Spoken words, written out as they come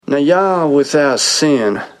Now Yah without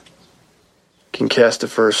sin can cast the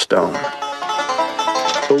first stone.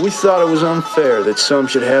 But we thought it was unfair that some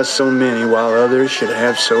should have so many while others should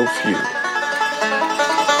have so few.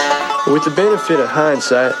 With the benefit of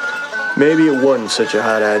hindsight, maybe it wasn't such a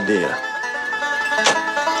hot idea.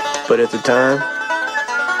 But at the time,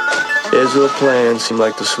 Ezra's plan seemed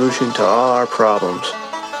like the solution to all our problems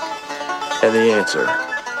and the answer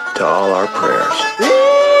to all our prayers.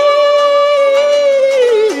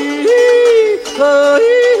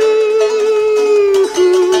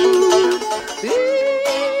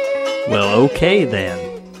 Well, okay then.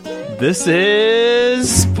 This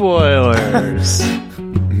is Spoilers.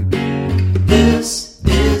 This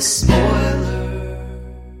is Spoiler.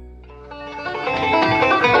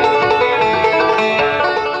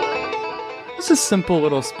 It's a simple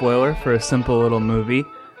little spoiler for a simple little movie.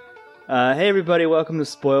 Hey everybody, welcome to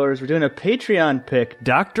Spoilers. We're doing a Patreon pick,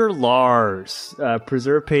 Dr. Lars,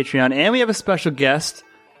 Preserve Patreon, and we have a special guest,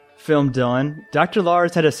 Film Dylan. Dr.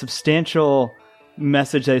 Lars had a substantial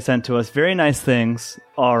message that he sent to us. Very nice things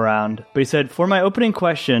all around. But he said, for my opening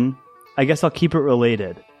question, I guess I'll keep it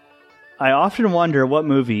related. I often wonder what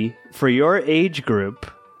movie, for your age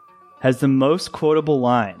group, has the most quotable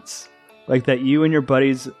lines, like that you and your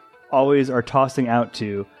buddies always are tossing out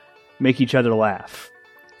to make each other laugh.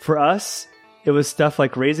 For us, it was stuff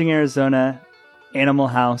like Raising Arizona, Animal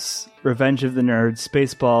House, Revenge of the Nerds,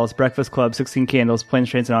 Spaceballs, Breakfast Club, 16 Candles, Planes,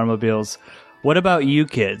 Trains, and Automobiles. What about you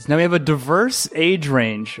kids? Now we have a diverse age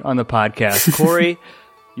range on the podcast. Corey,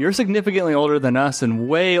 you're significantly older than us and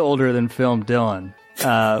way older than Film Dylan.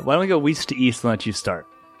 Why don't we go west to east and let you start?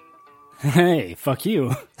 Hey, fuck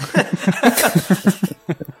you.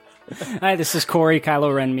 Hi, this is Corey,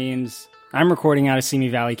 Kylo Ren memes. I'm recording out of Simi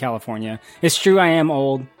Valley, California. It's true I am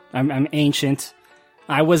old. I'm ancient.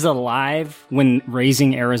 I was alive when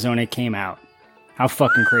Raising Arizona came out. How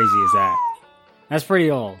fucking crazy is that? That's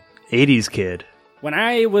pretty old. 80s kid. When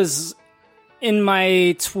I was in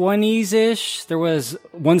my 20s-ish, there was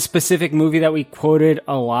one specific movie that we quoted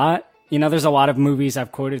a lot. You know, there's a lot of movies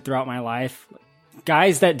I've quoted throughout my life.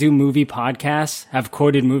 Guys that do movie podcasts have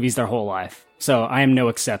quoted movies their whole life. So I am no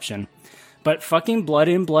exception. But fucking Blood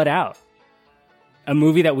In, Blood Out. A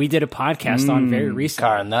movie that we did a podcast on very recently.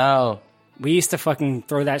 Carnal. We used to fucking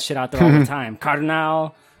throw that shit out there all the time.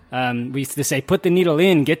 Carnal. We used to say, put the needle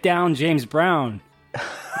in, get down, James Brown.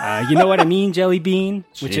 You know what I mean, Jelly Bean?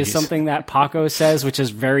 Which is something that Paco says, which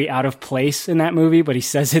is very out of place in that movie, but he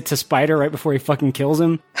says it to Spider right before he fucking kills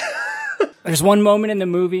him. There's one moment in the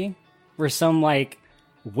movie where some, like,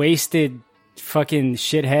 wasted fucking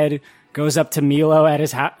shithead goes up to Miklo at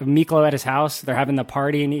his house. They're having the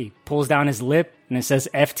party, and he pulls down his lip, and it says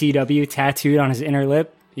FTW tattooed on his inner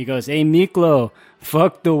lip. He goes, hey, Miklo,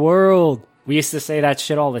 fuck the world. We used to say that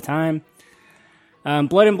shit all the time.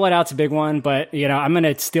 Blood In, Blood Out's a big one, but, you know, I'm going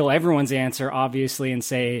to steal everyone's answer, obviously, and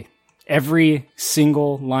say every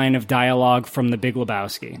single line of dialogue from The Big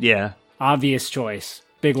Lebowski. Yeah. Obvious choice.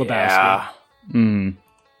 Big Lebowski. Yeah.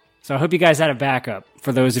 So I hope you guys had a backup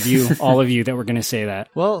for those of you, all of you, that were going to say that.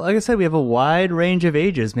 Well, like I said, we have a wide range of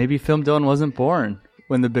ages. Maybe Film Dylan wasn't born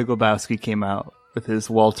when The Big Lebowski came out with his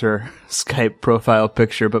Walter Skype profile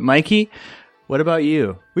picture. But Mikey, what about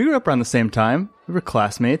you? We grew up around the same time. We were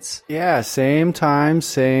classmates. Yeah, same time,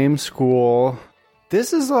 same school.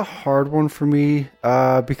 This is a hard one for me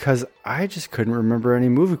because I just couldn't remember any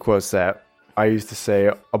movie quotes that I used to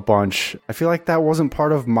say a bunch. I feel like that wasn't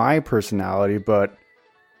part of my personality, but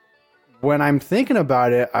when I'm thinking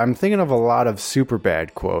about it, I'm thinking of a lot of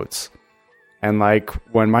Superbad quotes. And like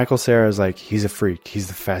when Michael Cera is like, he's a freak, he's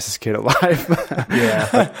the fastest kid alive. Yeah.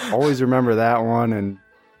 I always remember that one. And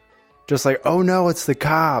just like, oh no, it's the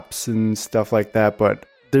cops and stuff like that. But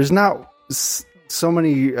there's not so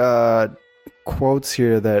many quotes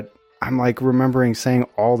here that I'm like remembering saying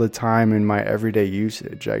all the time in my everyday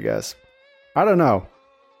usage, I guess. I don't know.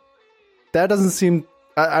 That doesn't seem...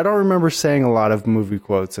 I don't remember saying a lot of movie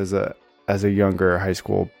quotes as a younger high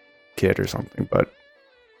school kid or something, but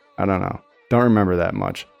I don't know. Don't remember that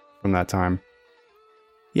much from that time.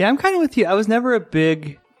 Yeah, I'm kind of with you. I was never a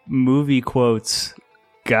big movie quotes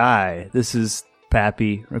guy. This is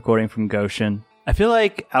Pappy recording from Goshen. I feel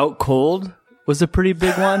like Out Cold was a pretty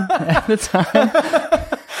big one at the time.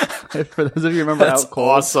 For those of you who remember That's Out Cold.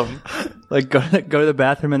 awesome. Like go to the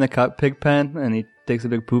bathroom in the pig pen and he takes a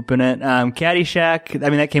big poop in it. Caddyshack, I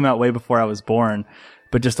mean, that came out way before I was born,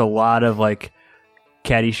 but just a lot of like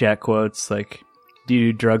Caddyshack quotes like, do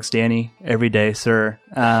you do drugs, Danny? Every day, sir.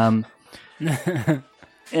 And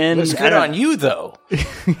Looks good on you, though.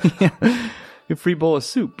 A free bowl of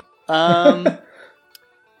soup. Yeah,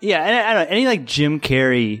 Yeah, and I don't know, any like Jim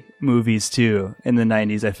Carrey movies too in the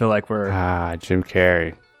 90s, I feel like were Jim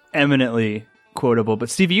Carrey. eminently quotable. But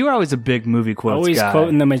Stevie, you were always a big movie quotes Always guy.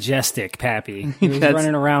 quoting the Majestic, Pappy. He was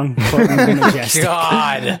running around quoting the Majestic.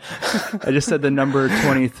 God. I just said the number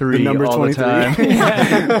 23 The number all 23.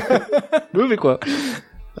 the time. Movie quote.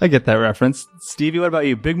 I get that reference. Stevie, what about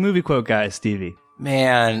you? Big movie quote guy, Stevie.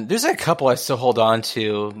 Man, there's a couple I still hold on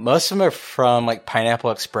to. Most of them are from like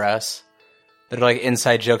Pineapple Express. That are like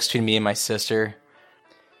inside jokes between me and my sister.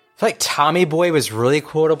 I feel like Tommy Boy was really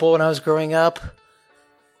quotable when I was growing up.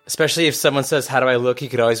 Especially if someone says, "How do I look?" You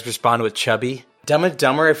could always respond with chubby. Dumb and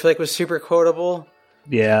Dumber, I feel like, was super quotable.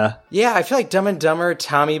 Yeah. Yeah, I feel like Dumb and Dumber,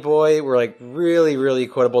 Tommy Boy were like really, really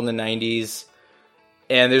quotable in the 90s.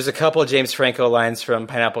 And there's a couple of James Franco lines from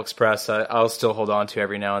Pineapple Express I'll still hold on to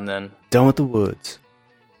every now and then. Done with the Woods.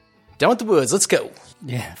 Down with the woods, let's go.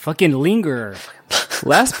 Yeah, fucking Lingerer.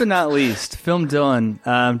 Last but not least, Film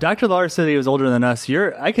Dylan. Dr. Lars said he was older than us.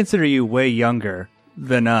 I consider you way younger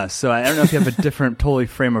than us. So I don't know if you have a different totally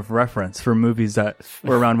frame of reference for movies that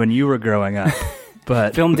were around when you were growing up.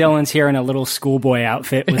 But Film Dylan's here in a little schoolboy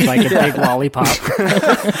outfit with like a big lollipop.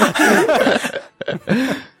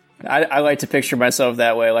 I like to picture myself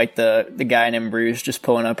that way, like the guy in Bruges just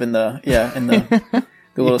pulling up in the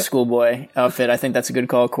the little schoolboy outfit. I think that's a good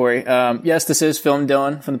call, Corey. Yes, this is Film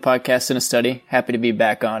Dylan from the podcast In a Study. Happy to be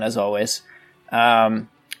back on as always.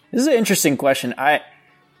 This is an interesting question.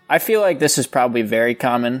 I feel like this is probably very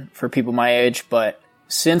common for people my age, but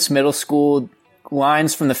since middle school,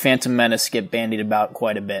 lines from the Phantom Menace get bandied about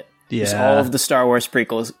quite a bit. Just all of the Star Wars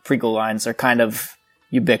prequel lines are kind of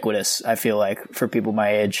ubiquitous, I feel like, for people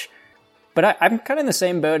my age. But I'm kind of in the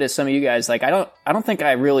same boat as some of you guys. Like, I don't think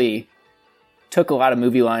I really took a lot of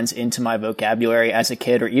movie lines into my vocabulary as a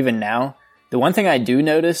kid or even now. The one thing I do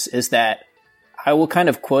notice is that I will kind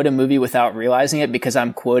of quote a movie without realizing it because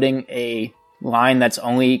I'm quoting a line that's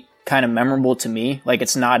only kind of memorable to me. Like,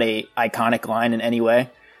 it's not a iconic line in any way.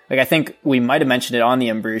 Like, I think we might have mentioned it on the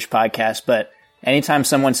In Bruges podcast, but anytime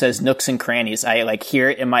someone says nooks and crannies, I like hear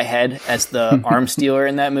it in my head as the arms dealer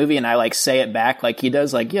in that movie, and I like say it back like he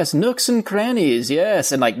does, like, yes, nooks and crannies,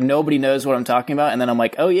 yes. And like nobody knows what I'm talking about. And then I'm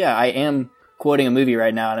like, oh yeah, I am quoting a movie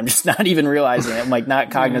right now, and I'm just not even realizing it. I'm like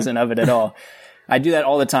not cognizant of it at all. I do that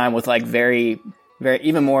all the time with like very, very,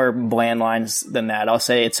 even more bland lines than that. I'll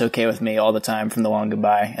say "It's Okay With Me" all the time from The Long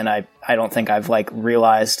Goodbye. And I don't think I've like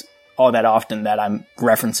realized all that often that I'm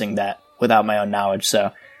referencing that without my own knowledge.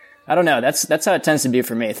 So I don't know. That's how it tends to be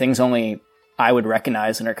for me. Things only I would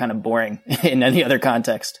recognize and are kind of boring in any other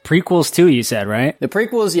context. Prequels too, you said, right? The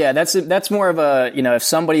prequels, yeah, that's more of a, if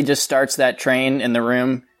somebody just starts that train in the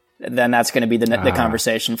room, then that's going to be the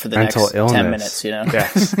conversation for the next illness. 10 minutes,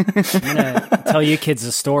 Yes. I'm going to tell you kids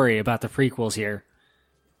a story about the prequels here.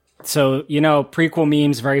 So, prequel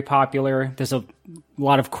memes, very popular. There's a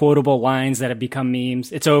lot of quotable lines that have become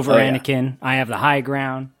memes. It's over, Anakin. I have the high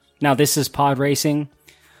ground. Now this is pod racing.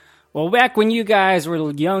 Well, back when you guys were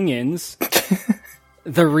youngins,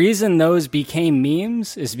 the reason those became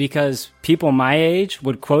memes is because people my age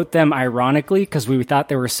would quote them ironically because we thought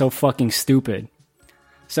they were so fucking stupid.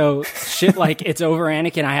 So shit like "It's over,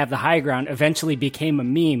 Anakin, I have the high ground" eventually became a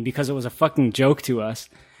meme because it was a fucking joke to us.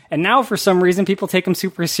 And now for some reason people take them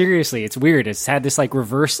super seriously. It's weird. It's had this like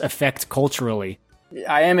reverse effect culturally.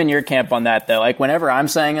 I am in your camp on that, though. Like, whenever I'm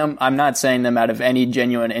saying them, I'm not saying them out of any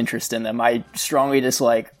genuine interest in them. I strongly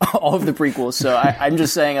dislike all of the prequels, so I'm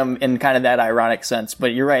just saying them in kind of that ironic sense.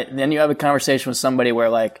 But you're right. Then you have a conversation with somebody where,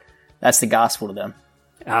 like, that's the gospel to them.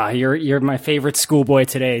 You're my favorite schoolboy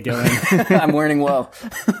today, Dylan. I'm learning well.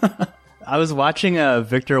 I was watching a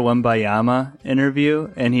Victor Wembanyama interview,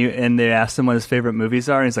 and they asked him what his favorite movies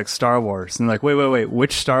are, and he's like, Star Wars. And they're like, wait,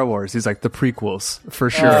 which Star Wars? He's like, the prequels,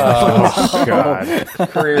 for sure. Oh, God.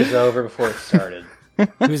 Career's over before it started.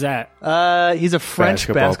 Who's that? He's a French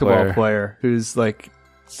basketball player who's like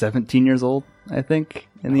 17 years old, I think,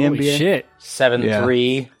 in the Holy NBA. Shit.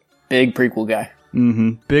 7'3". Big prequel guy.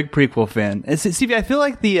 Mm-hmm. Big prequel fan. And Stevie, I feel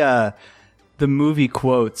like the movie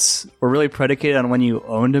quotes were really predicated on when you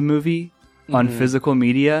owned a movie on physical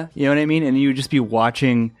media. You know what I mean? And you would just be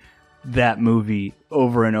watching that movie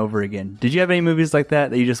over and over again. Did you have any movies like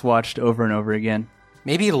that you just watched over and over again?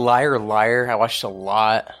 Maybe Liar Liar. I watched a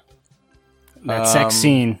lot. That sex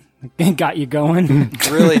scene got you going.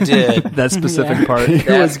 Really did. That specific part.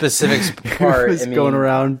 That specific part. was going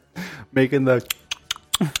around making the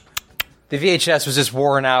VHS was just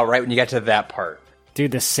worn out right when you got to that part.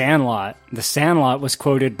 Dude, The Sandlot. The Sandlot was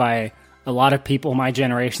quoted by a lot of people my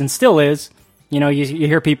generation. Still is. You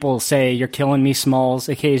hear people say, "You're killing me, Smalls,"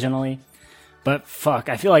 occasionally. But fuck,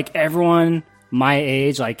 I feel like everyone my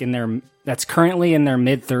age, like that's currently in their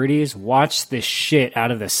mid-30s, watch the shit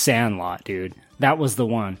out of The Sandlot, dude. That was the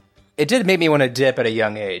one. It did make me want to dip at a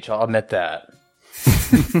young age, I'll admit that.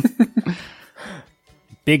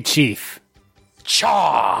 Big Chief.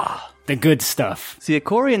 Chaw! The good stuff. See,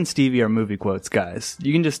 Corey and Stevie are movie quotes guys.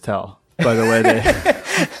 You can just tell by the way they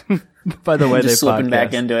Just slipping podcast.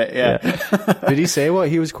 back into it. Yeah. Did he say what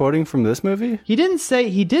he was quoting from this movie? He didn't say.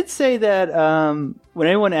 He did say that when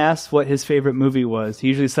anyone asks what his favorite movie was, he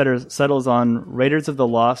usually settles on Raiders of the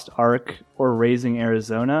Lost Ark or Raising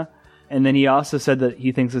Arizona, and then he also said that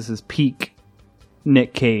he thinks this is peak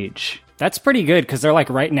Nick Cage. That's pretty good because they're like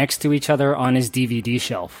right next to each other on his DVD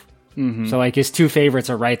shelf. Mm-hmm. So like his two favorites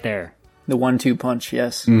are right there. The 1-2 punch,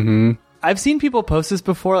 yes. Mm-hmm. I've seen people post this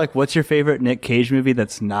before, like, what's your favorite Nick Cage movie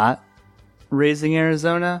that's not Raising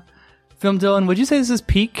Arizona? Film Dylan, would you say this is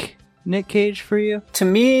peak Nick Cage for you? To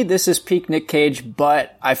me, this is peak Nick Cage,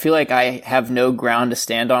 but I feel like I have no ground to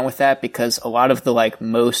stand on with that because a lot of the like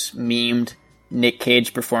most memed Nick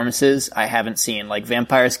Cage performances I haven't seen. Like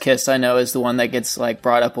Vampire's Kiss, I know, is the one that gets like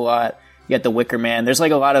brought up a lot. You got The Wicker Man. There's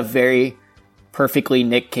like a lot of very perfectly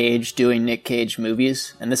Nick Cage doing Nick Cage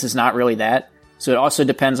movies, and this is not really that. So it also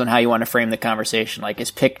depends on how you want to frame the conversation. Like, is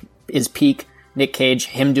peak Nick Cage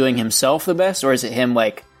him doing himself the best, or is it him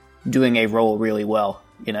like doing a role really well?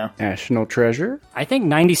 You know, National Treasure. I think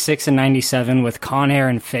 96 and 97 with Con Air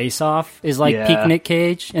and Face Off is like Yeah. peak Nick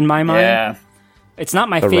Cage in my mind. yeah. It's not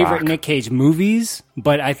my The favorite Rock. Nick Cage movies,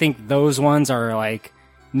 but I think those ones are like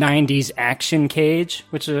 90s action Cage,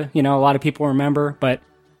 which a lot of people remember. But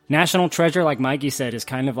National Treasure, like Mikey said, is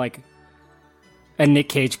kind of like a Nick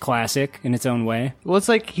Cage classic in its own way. Well, it's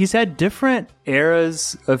like he's had different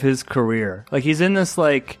eras of his career. Like, he's in this,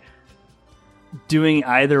 like, doing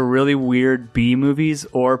either really weird B movies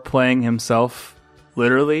or playing himself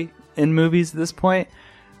literally in movies at this point.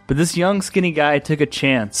 But this young, skinny guy took a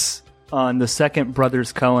chance on the second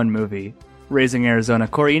Brothers Coen movie, Raising Arizona.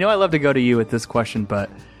 Corey, I love to go to you with this question, but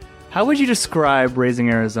how would you describe Raising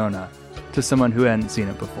Arizona to someone who hadn't seen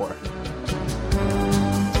it before?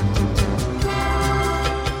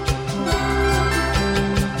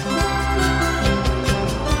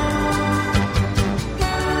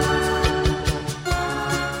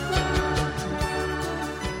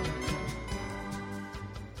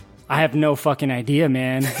 I have no fucking idea,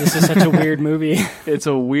 man. This is such a weird movie. It's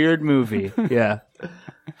a weird movie. Yeah.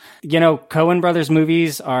 Coen Brothers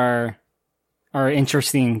movies are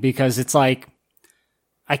interesting because it's like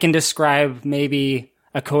I can describe maybe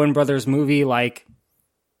a Coen Brothers movie like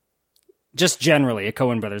just generally a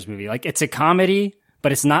Coen Brothers movie. Like it's a comedy,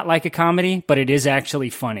 but it's not like a comedy, but it is actually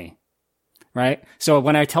funny. Right? So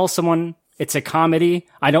when I tell someone it's a comedy,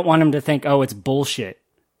 I don't want them to think, "Oh, it's bullshit."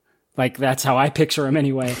 Like that's how I picture them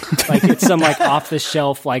anyway. Like it's some like off the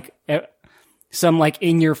shelf like some like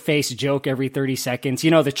in your face joke every 30 seconds.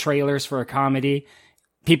 The trailers for a comedy.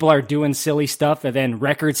 People are doing silly stuff and then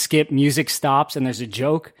record skip, music stops, and there's a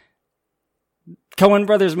joke. Coen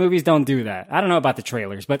Brothers movies don't do that. I don't know about the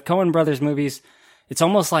trailers, but Coen Brothers movies, it's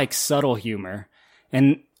almost like subtle humor.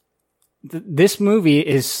 And this movie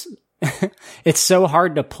is, it's so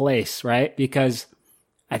hard to place, right? Because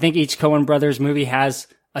I think each Coen Brothers movie has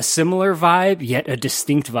a similar vibe, yet a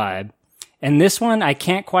distinct vibe. And this one, I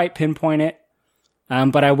can't quite pinpoint it.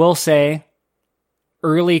 But I will say,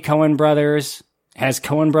 early Coen Brothers has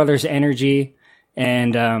Coen Brothers energy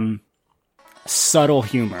and subtle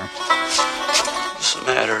humor. What's the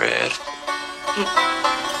matter, Ed?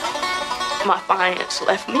 My finance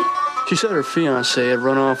left me. She said her fiancé had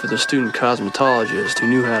run off with a student cosmetologist who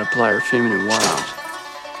knew how to apply her feminine wiles.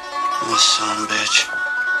 This son of a bitch.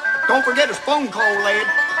 Don't forget his phone call, Ed.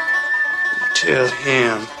 Tell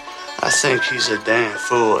him I think he's a damn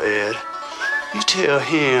fool, Ed. You tell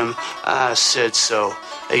him I said so,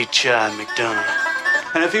 H.I.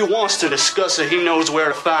 McDonough. And if he wants to discuss it, he knows where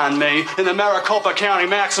to find me. In the Maricopa County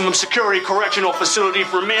Maximum Security Correctional Facility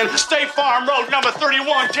for Men, State Farm Road, number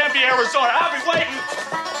 31, Tempe, Arizona. I'll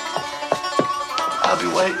be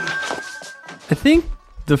waiting. I think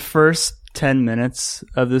the first 10 minutes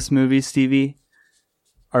of this movie, Stevie,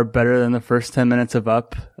 are better than the first 10 minutes of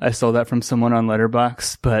Up. I stole that from someone on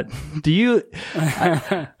Letterboxd, but do you...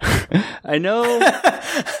 I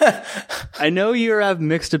know you have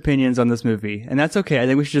mixed opinions on this movie, and that's okay. I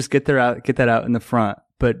think we should just get that out in the front.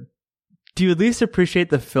 But do you at least appreciate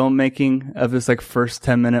the filmmaking of this like first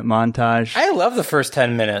 10-minute montage? I love the first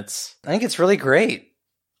 10 minutes. I think it's really great.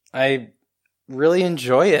 I really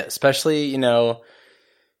enjoy it, especially, the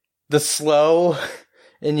slow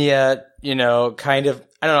and yet, kind of,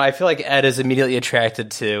 I don't know, I feel like Ed is immediately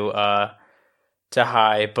attracted to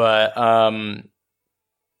High, but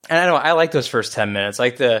And I don't know, I like those first 10 minutes.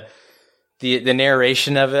 Like the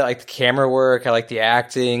narration of it, like the camera work, I like the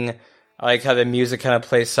acting. I like how the music kind of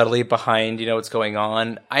plays subtly behind, what's going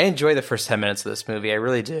on. I enjoy the first 10 minutes of this movie. I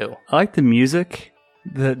really do. I like the music,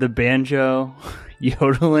 the banjo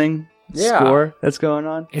yodeling score that's going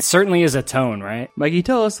on. It certainly is a tone, right? Mikey,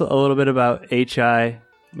 tell us a little bit about H.I.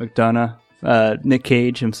 McDonough, Nick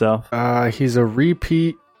Cage himself. He's a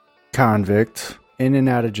repeat convict, in and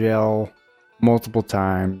out of jail multiple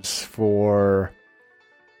times for...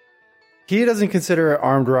 He doesn't consider it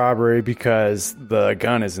armed robbery because the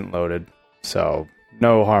gun isn't loaded. So,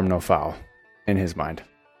 no harm, no foul in his mind.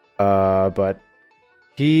 But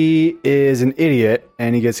he is an idiot,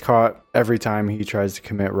 and he gets caught every time he tries to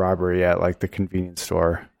commit robbery at, like, the convenience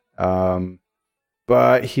store.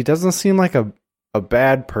 But he doesn't seem like a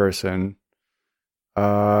bad person.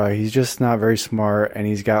 He's just not very smart, and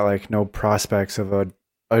he's got, like, no prospects of a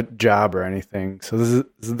job or anything. So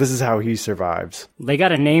this is how he survives. They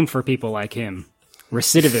got a name for people like him.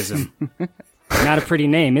 Recidivism. Not a pretty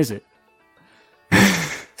name, is it?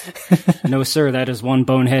 No, sir, that is one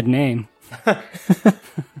bonehead name.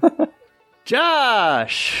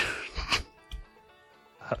 Josh!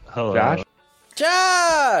 Hello.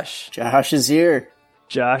 Josh is here.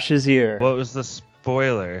 Josh is here. What was the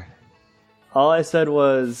spoiler? All I said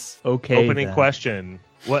was, okay. Opening then. question.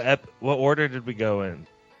 What order did we go in?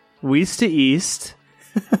 West to east.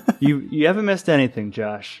 You haven't missed anything,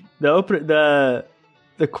 Josh. The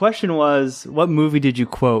question was, what movie did you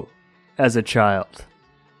quote as a child?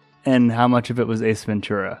 And how much of it was Ace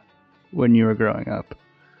Ventura when you were growing up?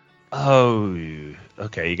 Oh,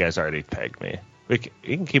 okay. You guys already pegged me. You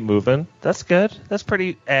can keep moving. That's good. That's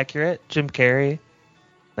pretty accurate. Jim Carrey,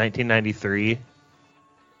 1993. Is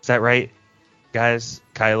that right, guys?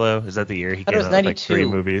 Kylo, is that the year he came out with like 3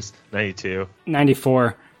 movies? 92.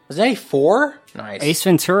 94. Was it 94? Nice. Ace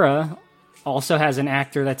Ventura also has an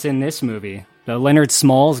actor that's in this movie. The Leonard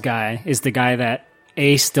Smalls guy is the guy that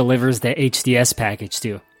Ace delivers the HDS package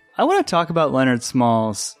to. I want to talk about Leonard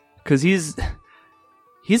Smalls because he's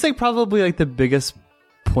like probably like the biggest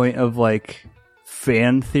point of like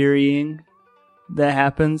fan theorying that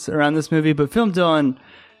happens around this movie. But Film Dylan,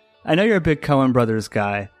 I know you're a big Coen Brothers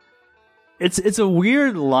guy. It's a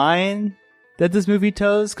weird line that this movie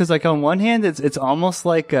toes because like on one hand it's almost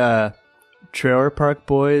like a Trailer Park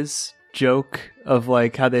Boys joke of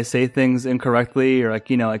like how they say things incorrectly or like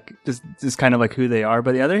like just kind of like who they are.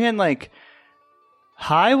 But on the other hand, like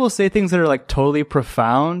High will say things that are like totally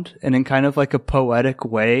profound and in kind of like a poetic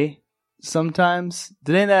way sometimes.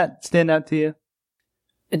 Did any of that stand out to you?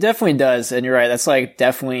 It definitely does, and you're right. That's like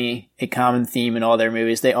definitely a common theme in all their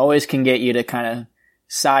movies. They always can get you to kind of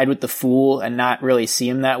side with the fool and not really see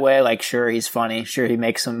him that way. Like, sure, he's funny. Sure, he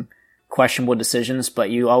makes some questionable decisions, but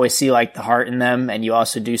you always see like the heart in them, and you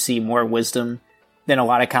also do see more wisdom than a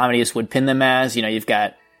lot of comedies would pin them as. You've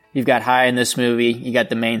got High in this movie. You got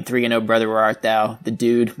the main 3 and Oh Brother Where Art Thou, the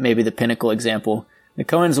dude, maybe the pinnacle example. The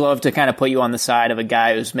Coens love to kind of put you on the side of a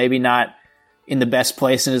guy who's maybe not in the best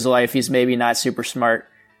place in his life. He's maybe not super smart,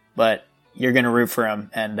 but you're going to root for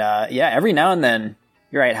him. And every now and then,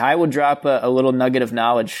 you're right, High will drop a little nugget of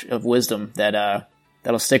knowledge, of wisdom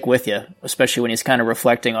that'll stick with you, especially when he's kind of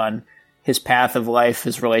reflecting on his path of life,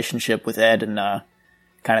 his relationship with Ed, and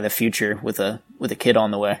kind of the future with a kid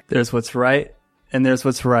on the way. There's what's right, and there's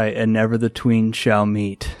what's right, and never the tween shall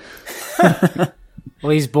meet.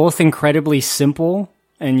 Well, he's both incredibly simple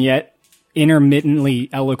and yet intermittently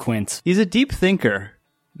eloquent. He's a deep thinker,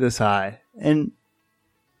 this High. And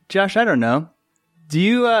Josh, I don't know. Do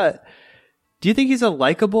you think he's a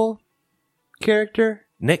likable character?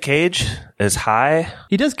 Nick Cage is High.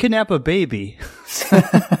 He does kidnap a baby.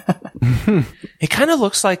 He kind of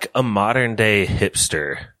looks like a modern day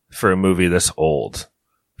hipster for a movie this old.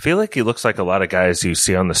 I feel like he looks like a lot of guys you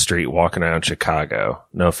see on the street walking around Chicago.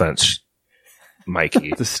 No offense,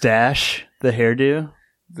 Mikey. The stash, the hairdo,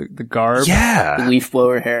 the garb. Yeah. The leaf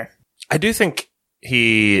blower hair. I do think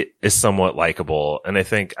he is somewhat likable. And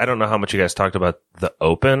I don't know how much you guys talked about The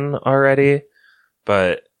Open already,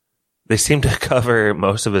 but they seem to cover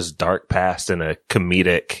most of his dark past in a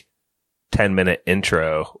comedic 10-minute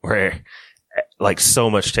intro where like so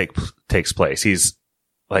much takes place. He's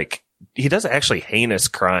like, he does actually heinous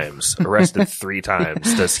crimes, arrested 3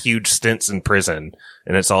 times, does huge stints in prison.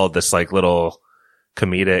 And it's all this like little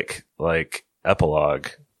comedic like epilogue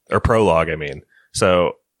or prologue. I mean,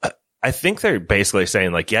 so I think they're basically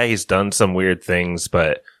saying like, yeah, he's done some weird things,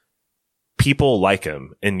 but people like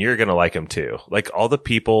him and you're going to like him too. Like all the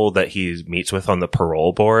people that he meets with on the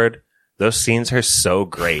parole board, those scenes are so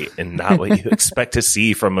great and not what you expect to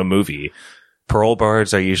see from a movie. parole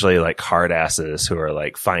boards are usually like hard asses who are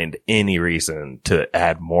like, find any reason to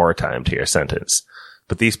add more time to your sentence.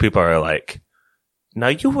 But these people are like, now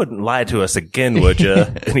you wouldn't lie to us again, would you?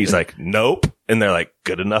 And he's like, nope. And they're like,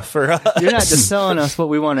 good enough for us. You're not just telling us what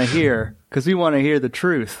we want to hear, because we want to hear the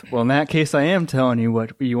truth. Well, in that case, I am telling you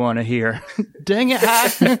what you want to hear. Dang it. I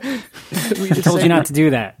told you not to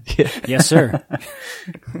do that. Yes, sir.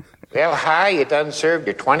 Well, Hi, you done served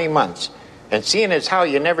your 20 months. And seeing as how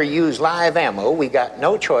you never use live ammo, we got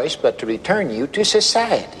no choice but to return you to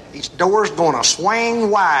society. These doors gonna swing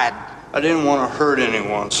wide. I didn't want to hurt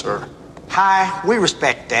anyone, sir. Hi, we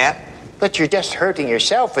respect that. But you're just hurting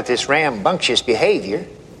yourself with this rambunctious behavior.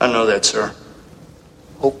 I know that, sir.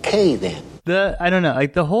 Okay, then. I don't know,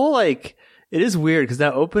 like the whole, like, it is weird because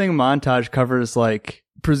that opening montage covers like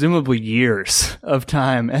presumably years of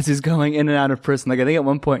time as he's going in and out of prison. Like I think at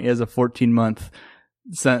one point he has a 14-month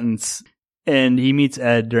sentence. And he meets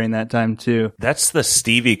Ed during that time, too. That's the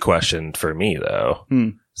Stevie question for me, though.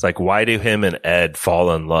 It's like, why do him and Ed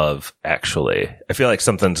fall in love, actually? I feel like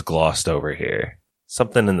something's glossed over here.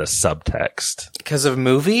 Something in the subtext. Because of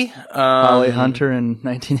movie? Holly Hunter in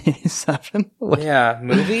 1987? Yeah,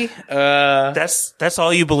 movie? That's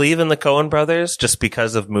all you believe in the Coen brothers? Just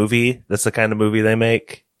because of movie? That's the kind of movie they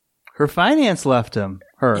make? Her finance left him.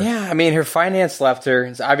 Her. Yeah, I mean, her finance left her.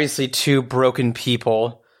 It's obviously two broken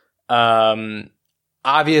people.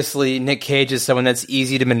 Obviously Nick Cage is someone that's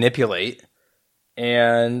easy to manipulate,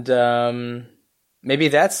 and maybe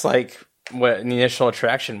that's like what the initial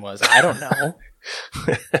attraction was. I don't know.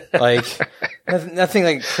 Like nothing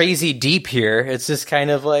like crazy deep here. It's just kind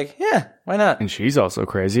of like, yeah, why not? And she's also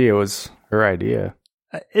crazy. It was her idea.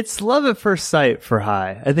 It's love at first sight for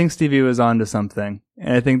Hi. I think Stevie was onto something,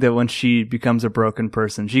 and I think that when she becomes a broken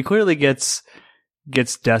person, she clearly gets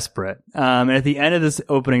desperate. And at the end of this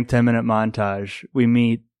opening 10-minute montage, we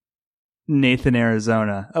meet Nathan,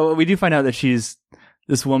 Arizona. Oh, we do find out that she's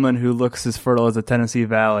this woman who looks as fertile as the Tennessee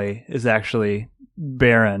Valley is actually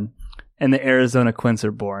barren, and the Arizona Quints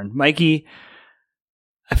are born. Mikey,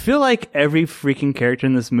 I feel like every freaking character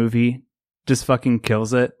in this movie just fucking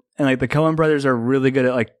kills it. And like the Coen brothers are really good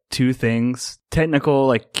at like two things: technical,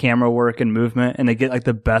 like camera work and movement, and they get like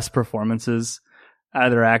the best performances out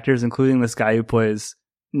of their actors, including this guy who plays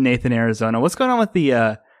Nathan, Arizona. What's going on with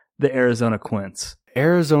the Arizona Quints?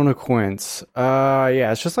 Arizona Quints.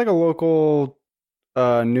 Yeah, it's just like a local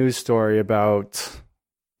news story about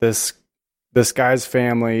this guy's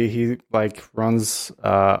family. He like runs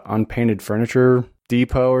Unpainted Furniture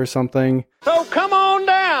Depot or something. So come on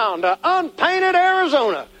down to Unpainted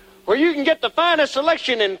Arizona, where you can get the finest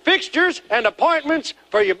selection in fixtures and appointments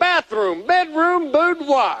for your bathroom, bedroom,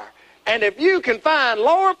 boudoir. And if you can find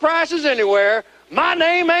lower prices anywhere, my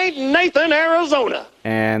name ain't Nathan, Arizona.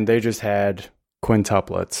 And they just had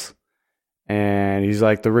quintuplets. And he's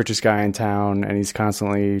like the richest guy in town, and he's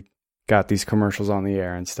constantly got these commercials on the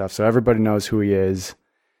air and stuff. So everybody knows who he is.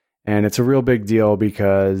 And it's a real big deal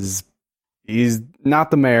because he's not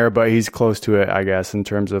the mayor, but he's close to it, I guess, in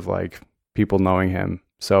terms of like people knowing him.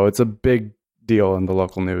 So it's a big deal in the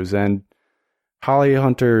local news. And Holly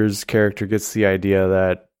Hunter's character gets the idea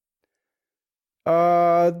that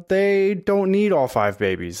they don't need all 5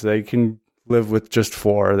 babies. They can live with just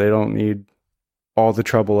 4. They don't need all the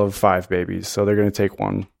trouble of 5 babies. So they're going to take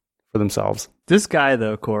one for themselves. This guy,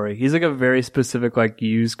 though, Corey, he's like a very specific, like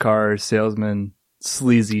used car salesman,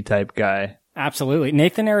 sleazy type guy. Absolutely.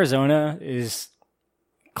 Nathan, Arizona is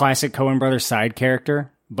classic Coen Brothers side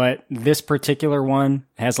character, but this particular one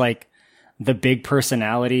has like the big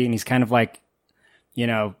personality, and he's kind of like, you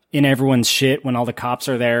know, in everyone's shit when all the cops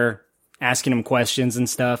are there asking him questions and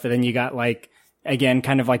stuff. And then you got like, again,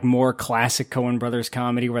 kind of like more classic Coen Brothers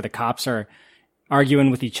comedy where the cops are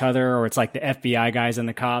arguing with each other, or it's like the FBI guys and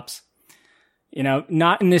the cops. You know,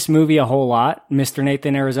 not in this movie a whole lot, Mr.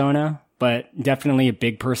 Nathan, Arizona, but definitely a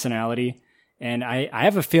big personality. And I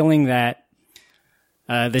have a feeling that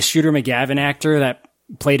the Shooter McGavin actor that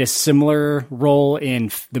played a similar role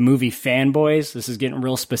in the movie Fanboys, this is getting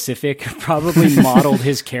real specific, probably modeled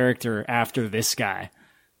his character after this guy.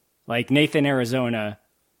 Like Nathan, Arizona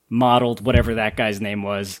modeled whatever that guy's name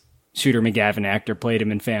was. Shooter McGavin actor played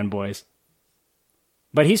him in Fanboys.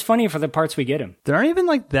 But he's funny for the parts we get him. There aren't even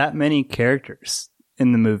like that many characters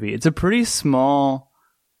in the movie. It's a pretty small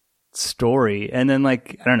story. And then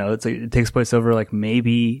like, I don't know, it's like, it takes place over like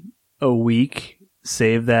maybe a week,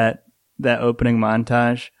 save that opening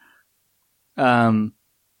montage.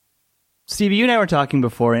 Stevie, you and I were talking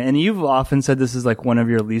before, and you've often said this is like one of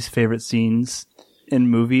your least favorite scenes in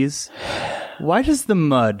movies. Why does the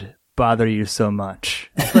mud bother you so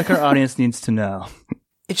much? I feel like our audience needs to know.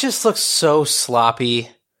 It just looks so sloppy.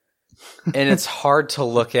 and it's hard to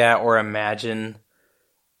look at or imagine.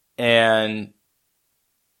 And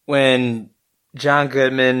when John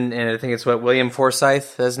Goodman and I think it's William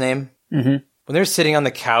Forsythe, his name, when they're sitting on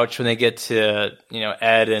the couch when they get to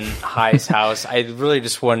Ed and Hi's house, I really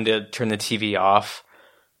just wanted to turn the TV off.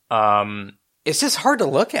 It's just hard to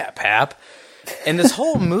look at, Pap. And this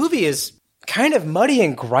whole movie is kind of muddy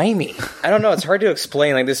and grimy. I don't know. It's hard to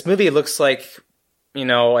explain. Like, this movie looks like,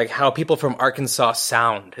 like how people from Arkansas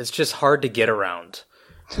sound. It's just hard to get around.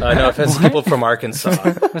 No offense to people from Arkansas.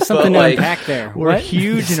 There's something to unpack there. We're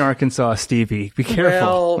huge in Arkansas, Stevie. Be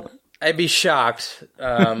careful. Well, I'd be shocked.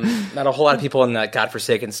 Not a whole lot of people in that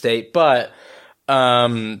godforsaken state. But,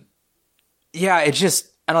 yeah, it just,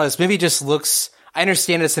 I don't know. This movie just looks, I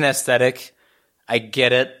understand it's an aesthetic. I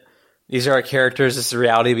get it. These are our characters. This is the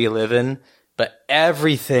reality we live in. But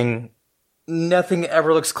nothing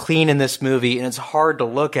ever looks clean in this movie, and it's hard to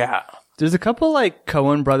look at. There's a couple like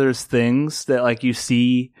Coen Brothers things that like you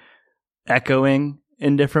see echoing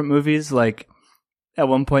in different movies. Like at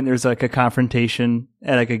one point there's like a confrontation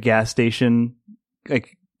at like a gas station,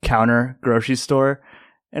 like counter grocery store.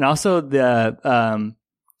 And also the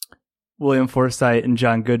William Forsythe and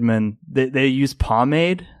John Goodman, they use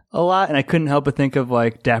pomade a lot, and I couldn't help but think of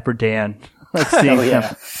like Dapper Dan.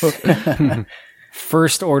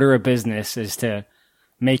 First order of business is to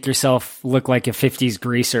make yourself look like a 50s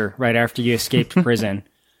greaser right after you escaped prison,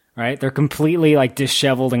 right? They're completely like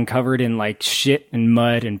disheveled and covered in like shit and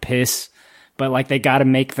mud and piss, but like they got to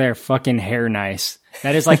make their fucking hair nice.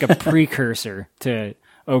 That is like a precursor to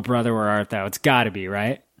Oh Brother, Where Art Thou? It's got to be,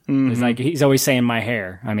 right? Mm-hmm. It's like he's always saying my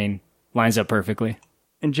hair. I mean, lines up perfectly.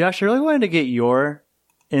 And Josh, I really wanted to get your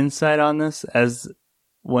insight on this as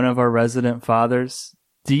one of our resident fathers.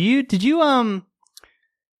 Did you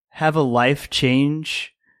have a life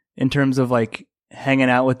change in terms of like hanging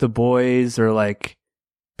out with the boys or like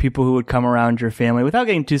people who would come around your family without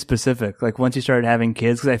getting too specific? Like once you started having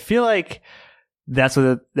kids, because I feel like that's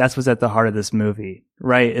what's at the heart of this movie,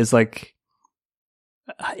 right? Is like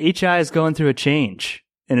H.I. is going through a change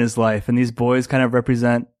in his life, and these boys kind of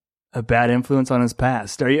represent a bad influence on his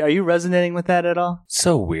past. Are you resonating with that at all?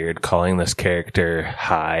 So weird calling this character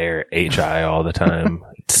Hi or H.I. all the time.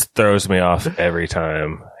 It throws me off every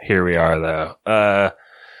time. Here we are, though.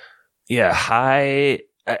 Yeah, Hi,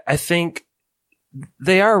 I think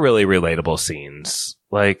they are really relatable scenes.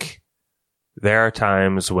 Like, there are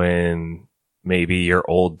times when maybe your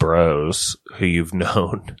old bros who you've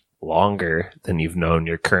known longer than you've known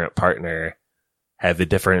your current partner have a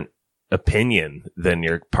different opinion than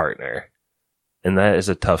your partner. And that is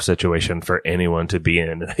a tough situation for anyone to be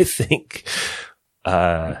in. And I think,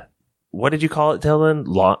 what did you call it, Dylan?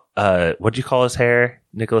 What did you call his hair?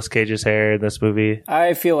 Nicolas Cage's hair in this movie?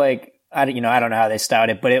 I feel like, I don't know how they styled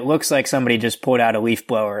it, but it looks like somebody just pulled out a leaf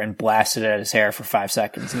blower and blasted it at his hair for 5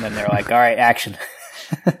 seconds. And then they're like, all right, action.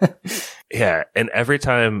 Yeah. And every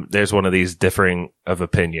time there's one of these differing of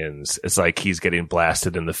opinions, it's like he's getting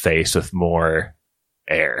blasted in the face with more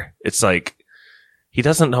air. It's like he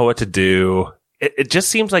doesn't know what to do. It just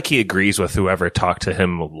seems like he agrees with whoever talked to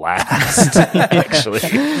him last, actually.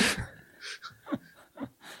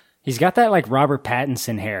 He's got that like Robert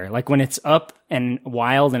Pattinson hair. Like when it's up and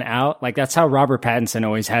wild and out, like that's how Robert Pattinson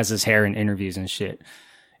always has his hair in interviews and shit.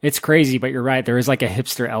 It's crazy, but you're right. There is like a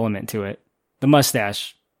hipster element to it. The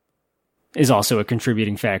mustache is also a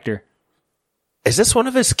contributing factor. Is this one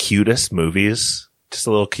of his cutest movies? Just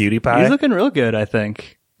a little cutie pie? He's looking real good, I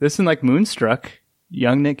think. This and like Moonstruck,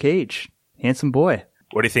 young Nick Cage. Handsome boy.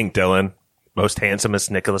 What do you think, Dylan? Most handsomest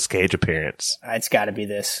Nicolas Cage appearance? It's got to be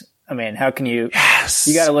this. I mean, how can you... Yes!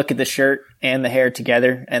 You got to look at the shirt and the hair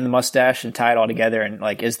together and the mustache and tie it all together and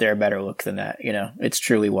like, is there a better look than that? You know, it's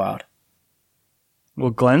truly wild.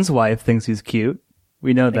 Well, Glenn's wife thinks he's cute.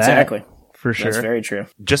 We know that. Exactly. For sure. That's very true.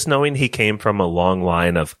 Just knowing he came from a long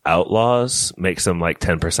line of outlaws makes him like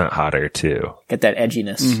 10% hotter too. Get that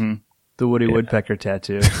edginess. Mm-hmm. The Woody Woodpecker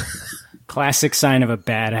tattoo. Classic sign of a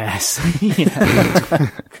badass.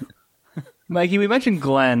 Mikey, we mentioned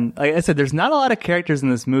Glenn. Like I said, there's not a lot of characters in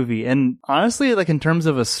this movie. And honestly, like in terms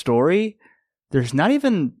of a story, there's not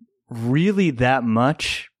even really that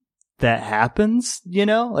much that happens, you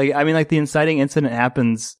know? Like, I mean, like the inciting incident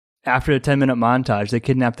happens after a 10-minute montage. They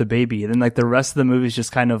kidnap the baby. And then like the rest of the movie is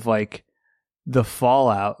just kind of like the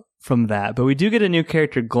fallout from that. But we do get a new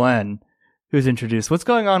character, Glenn, who's introduced. What's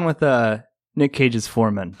going on with Nick Cage's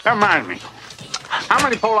foreman? That reminds me. How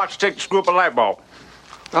many Polacks take to screw up a light bulb?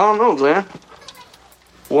 I don't know, Glenn.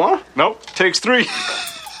 What? Nope, takes 3.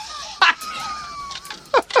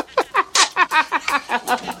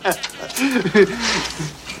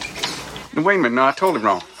 Wait a minute, no, I told him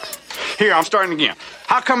wrong. Here, I'm starting again.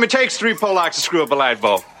 How come it takes 3 Polacks to screw up a light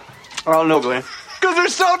bulb? I don't know, Glenn. Because they're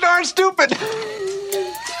so darn stupid.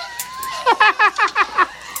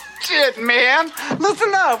 Shit, man.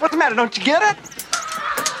 Listen up. What's the matter? Don't you get it?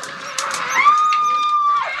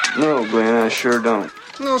 No, Glenn, I sure don't.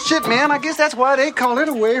 No shit, man. I guess that's why they call it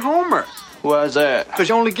a way homer. Why's that? Because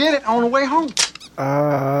you only get it on the way home.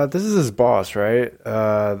 This is his boss, right?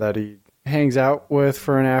 That he hangs out with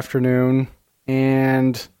for an afternoon.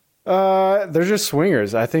 And they're just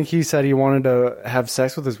swingers. I think he said he wanted to have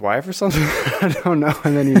sex with his wife or something. I don't know.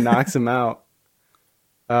 And then he knocks him out.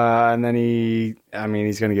 And then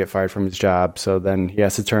he's going to get fired from his job. So then he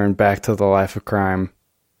has to turn back to the life of crime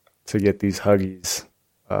to get these huggies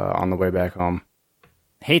on the way back home.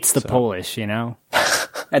 Hates the Polish, you know?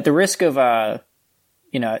 At the risk of,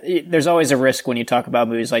 there's always a risk when you talk about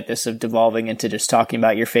movies like this of devolving into just talking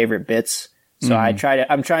about your favorite bits. So I'm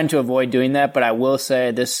trying to avoid doing that, but I will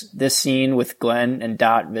say this scene with Glenn and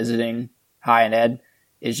Dot visiting Hi and Ed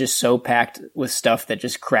is just so packed with stuff that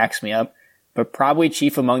just cracks me up. But probably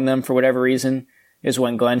chief among them, for whatever reason, is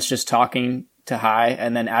when Glenn's just talking to Hi,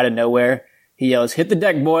 and then out of nowhere, he yells, "Hit the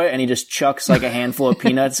deck, boy," and he just chucks like a handful of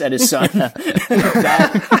peanuts at his son.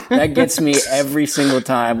 that gets me every single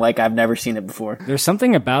time like I've never seen it before. There's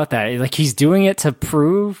something about that. Like, he's doing it to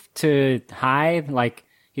prove to Hi, like,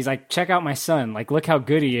 he's like, check out my son. Like, look how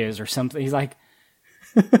good he is or something. He's like,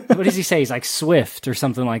 what does he say? He's like Swift or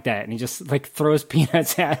something like that. And he just like throws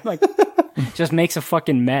peanuts at him, like, just makes a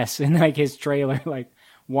fucking mess in like his trailer. Like,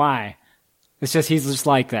 why? It's just, he's just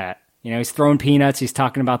like that. You know, he's throwing peanuts. He's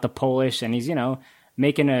talking about the Polish and he's,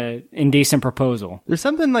 making a indecent proposal. There's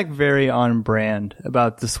something like very on brand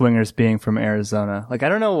about the swingers being from Arizona. Like, I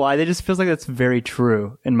don't know why. They just feels like that's very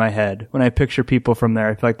true in my head. When I picture people from there,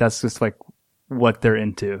 I feel like that's just like what they're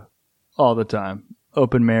into all the time.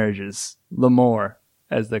 Open marriages, l'amour,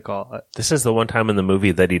 as they call it. This is the one time in the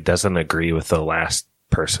movie that he doesn't agree with the last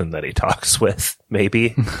person that he talks with,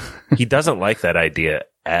 maybe. He doesn't like that idea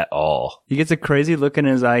at all. He gets a crazy look in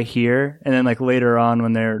his eye here, and then like later on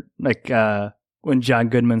when they're like, when John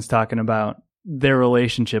Goodman's talking about their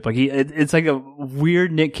relationship, like it's like a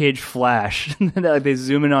weird Nick Cage flash. Like they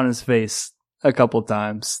zoom in on his face a couple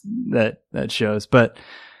times that shows. But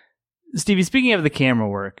Stevie, speaking of the camera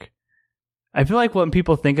work, I feel like when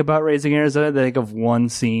people think about Raising Arizona, they think of one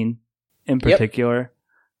scene in particular,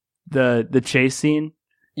 the chase scene.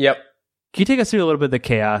 Yep. Can you take us through a little bit of the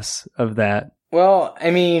chaos of that? Well,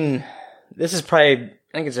 I mean, this is probably,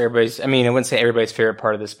 I think it's everybody's, I wouldn't say everybody's favorite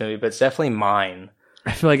part of this movie, but it's definitely mine.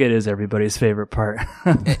 I feel like it is everybody's favorite part.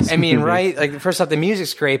 Right? Like, first off, the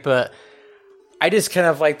music's great, but I just kind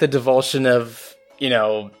of like the divulsion of, we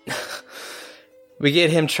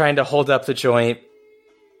get him trying to hold up the joint.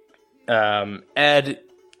 Ed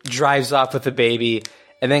drives off with the baby,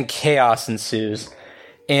 and then chaos ensues.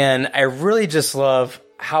 And I really just love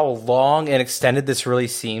how long and extended this really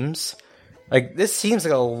seems. Like, this seems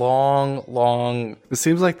like a long... It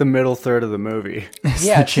seems like the middle third of the movie.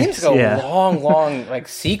 Yeah, it seems like a long, like,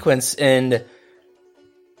 sequence, and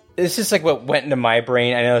it's just like what went into my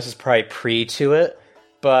brain. I know this is probably pre to it,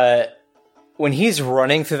 but when he's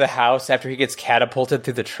running through the house after he gets catapulted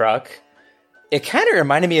through the truck, it kind of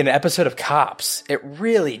reminded me of an episode of Cops. It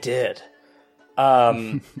really did.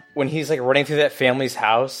 When he's like running through that family's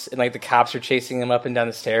house and like the cops are chasing him up and down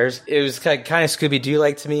the stairs, it was kind of Scooby-Doo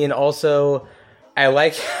like to me. And also I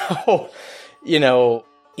like how,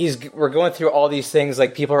 we're going through all these things,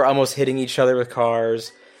 like people are almost hitting each other with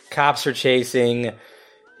cars, cops are chasing,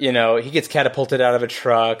 he gets catapulted out of a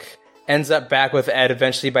truck, ends up back with Ed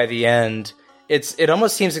eventually by the end. It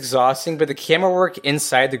almost seems exhausting, but the camera work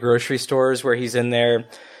inside the grocery stores where he's in there,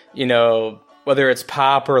 whether it's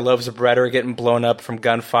Pop or loaves of bread are getting blown up from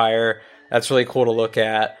gunfire, that's really cool to look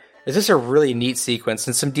at. It's just a really neat sequence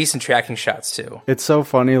and some decent tracking shots too. It's so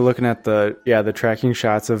funny looking at the tracking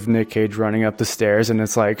shots of Nick Cage running up the stairs, and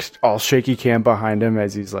it's like all shaky cam behind him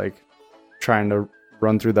as he's like trying to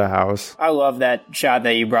run through the house. I love that shot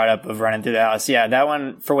that you brought up of running through the house. Yeah, that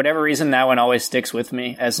one, for whatever reason, that one always sticks with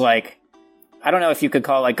me as like, I don't know if you could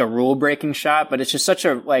call it like a rule breaking shot, but it's just such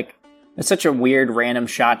a like, it's such a weird random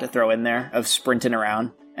shot to throw in there of sprinting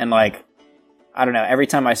around. And like, I don't know, every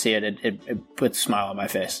time I see it, it puts a smile on my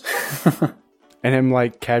face. And him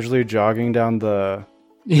like casually jogging down the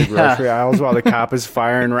grocery aisles while the cop is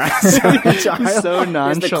firing rounds. He's so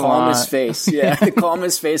nonchalant. The calmest face. Yeah, the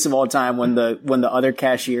calmest face of all time when the other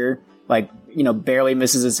cashier barely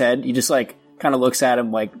misses his head. He just like kind of looks at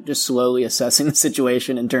him like just slowly assessing the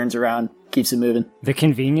situation and turns around, keeps it moving. The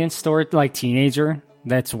convenience store like teenager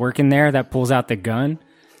that's working there that pulls out the gun,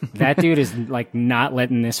 that dude is like not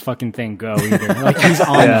letting this fucking thing go either. Like he's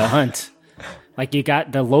on the hunt. Like you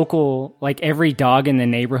got the local, like every dog in the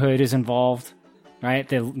neighborhood is involved, right?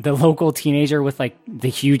 The local teenager with like the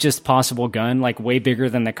hugest possible gun, like way bigger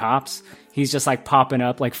than the cops. He's just like popping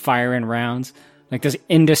up, like firing rounds. Like there's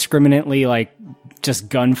indiscriminately like just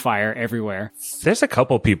gunfire everywhere. There's a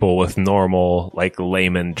couple people with normal, like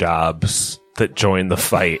layman jobs that join the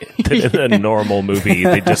fight. That in a normal movie,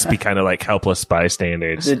 they'd just be kind of like helpless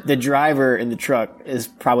bystanders. The driver in the truck is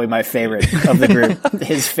probably my favorite of the group.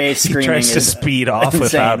 His face screaming. He tries to is speed off insane.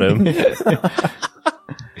 without him.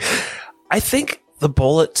 I think the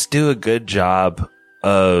bullets do a good job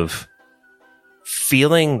of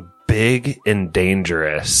feeling big and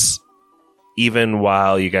dangerous, even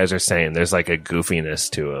while you guys are saying there's like a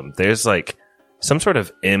goofiness to them. There's like some sort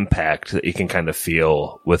of impact that you can kind of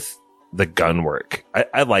feel with the gun work.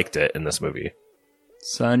 I liked it in this movie.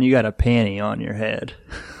 Son, you got a panty on your head.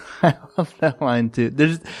 I love that line too.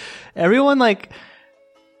 There's everyone like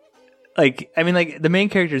I mean like the main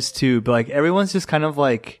characters too, but like everyone's just kind of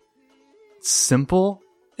like simple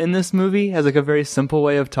in this movie. Has like a very simple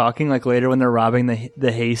way of talking. Like later when they're robbing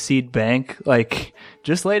the Hayseed Bank, like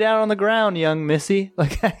just lay down on the ground, young missy.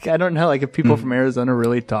 Like I don't know, like if people from Arizona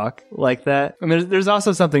really talk like that. I mean, there's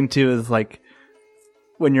also something too with like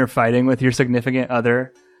when you're fighting with your significant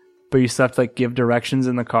other, but you still have to like give directions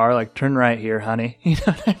in the car, like turn right here, honey. You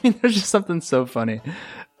know what I mean? There's just something so funny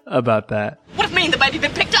about that. What if me and the baby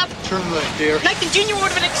been picked up? Turn right, dear. Nathan Jr.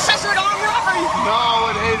 would have been accessory to armed robbery. No,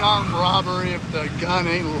 it ain't armed robbery if the gun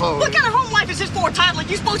ain't loaded. What kind of home life is this for, Tyler?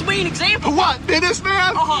 You supposed to be an example? What,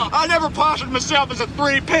 businessman? Uh-huh. I never postured myself as a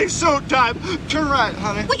three-piece suit type. Turn right,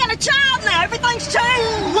 honey. We got a child now. Everything's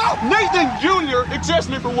changed. Well, Nathan Jr. accepts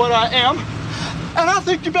me for what I am, and I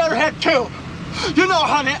think you better head too. You know,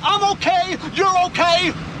 honey, I'm okay, you're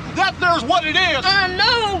okay. That there's what it is. I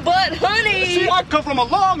know, but honey. See, I come from a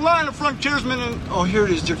long line of frontiersmen and... Oh, here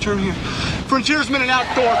it is, dear. Turn here. Frontiersmen and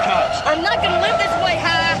outdoor cops. I'm not gonna live this way,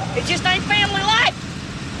 Hi. It just ain't family life.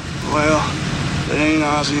 Well, it ain't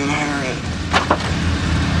Ozzie and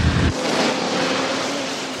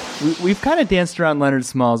Harriet. We've kind of danced around Leonard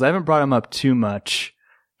Smalls. I haven't brought him up too much.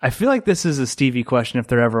 I feel like this is a Stevie question if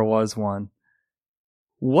there ever was one.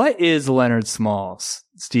 What is Leonard Smalls,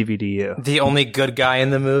 Stevie, to you? The only good guy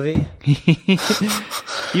in the movie?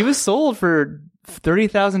 He was sold for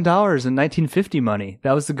 $30,000 in 1950 money.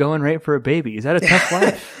 That was the going rate for a baby. Is that a tough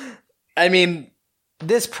life? I mean,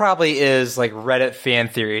 this probably is like Reddit fan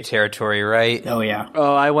theory territory, right? Oh, yeah.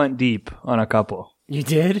 Oh, I went deep on a couple. You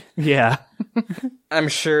did? Yeah. I'm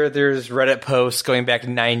sure there's Reddit posts going back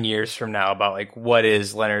 9 years from now about like, what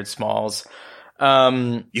is Leonard Smalls?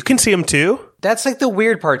 You can see him too. That's like the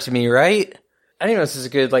weird part to me, right? I don't know if this is a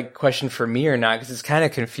good like question for me or not because it's kind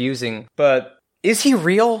of confusing. But is he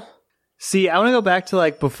real? See, I want to go back to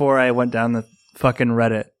like before I went down the fucking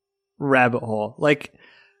Reddit rabbit hole. Like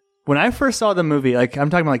when I first saw the movie, like I'm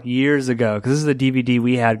talking about like years ago, because this is the DVD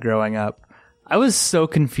we had growing up. I was so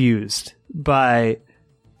confused by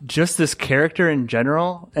just this character in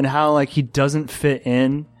general and how like he doesn't fit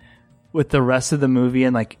in with the rest of the movie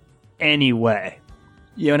in like any way.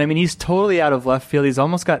 You know what I mean? He's totally out of left field. He's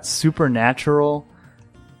almost got supernatural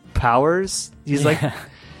powers. He's like,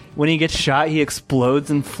 when he gets shot, he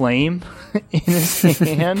explodes in flame in his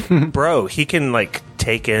hand. Bro, he can like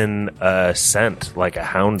take in a scent like a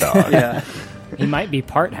hound dog. Yeah. He might be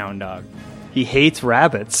part hound dog. He hates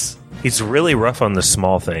rabbits. He's really rough on the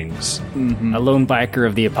small things. A lone biker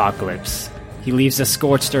of the apocalypse. He leaves a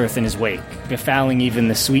scorched earth in his wake, befouling even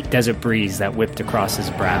the sweet desert breeze that whipped across his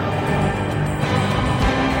brow.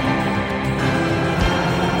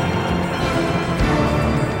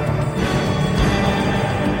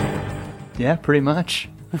 Yeah, pretty much.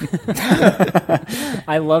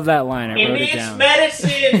 I love that line. I wrote it down.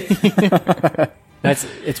 Medicine.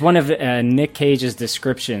 It's one of Nick Cage's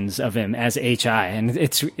descriptions of him as H.I. And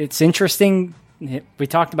it's interesting. We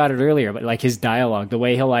talked about it earlier, but like his dialogue, the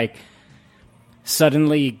way he'll like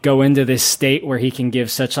suddenly go into this state where he can give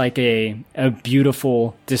such like a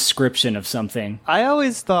beautiful description of something. I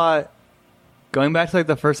always thought, going back to like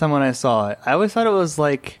the first time when I saw it, I always thought it was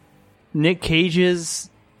like Nick Cage's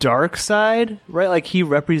dark side, right? Like he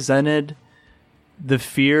represented the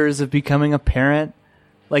fears of becoming a parent.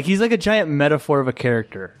 Like he's like a giant metaphor of a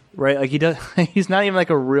character, right? Like he's not even like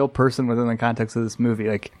a real person within the context of this movie.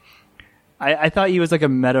 Like I thought he was like a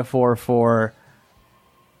metaphor for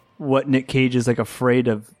what Nick Cage is like afraid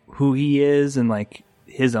of who he is and like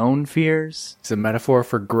his own fears. It's a metaphor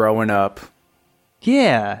for growing up.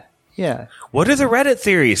 Yeah. Yeah. What do the Reddit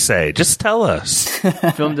theories say? Just tell us.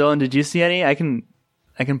 Film Dylan, did you see any? I can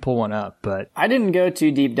I can pull one up, but I didn't go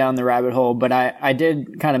too deep down the rabbit hole, but I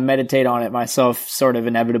did kind of meditate on it myself, sort of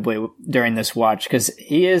inevitably during this watch, because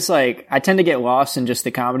he is like, I tend to get lost in just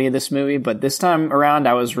the comedy of this movie, but this time around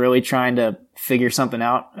I was really trying to figure something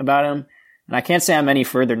out about him. And I can't say I'm any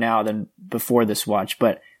further now than before this watch,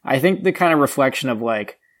 but I think the kind of reflection of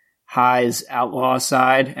like High's outlaw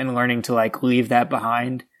side and learning to like leave that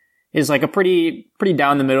behind is like a pretty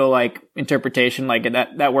down the middle like interpretation. Like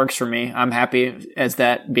that works for me. I'm happy as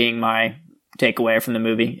that being my takeaway from the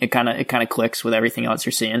movie. It kind of clicks with everything else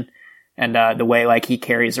you're seeing, and the way like he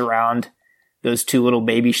carries around those two little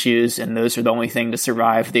baby shoes, and those are the only thing to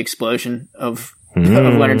survive the explosion of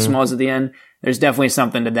Leonard Smalls at the end. There's definitely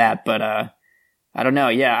something to that, but I don't know.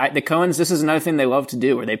 Yeah, the Coens, this is another thing they love to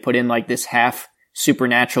do, where they put in like this half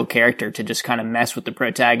supernatural character to just kind of mess with the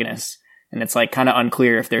protagonist. And it's like kind of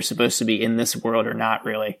unclear if they're supposed to be in this world or not,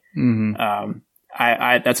 really. Mm-hmm.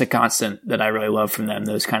 That's a constant that I really love from them,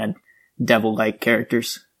 those kind of devil-like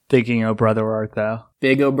characters. Thinking, oh, brother, where art thou?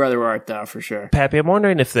 Big oh, brother, where art thou, for sure. Pappy, I'm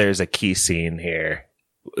wondering if there's a key scene here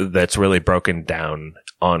that's really broken down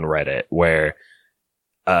on Reddit where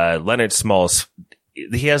Leonard Smalls,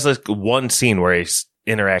 he has like one scene where he's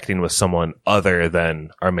interacting with someone other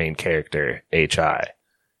than our main character, H.I.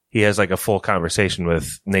 He has like a full conversation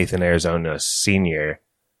with Nathan Arizona Sr.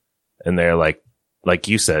 And they're like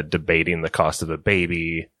you said, debating the cost of a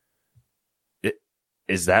baby.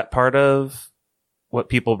 Is that part of what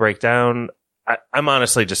people break down? I'm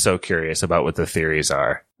honestly just so curious about what the theories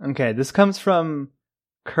are. Okay, this comes from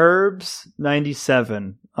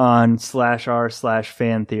Curbs97 on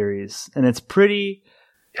 /r/fan theories. And it's pretty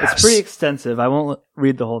extensive. I won't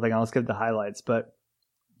read the whole thing. I'll just give the highlights. But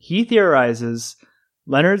he theorizes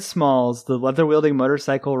Leonard Smalls, the leather-wielding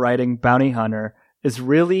motorcycle-riding bounty hunter, is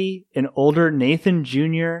really an older Nathan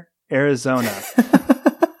Jr. Arizona.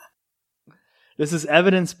 This is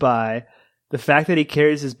evidenced by the fact that he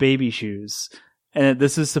carries his baby shoes, and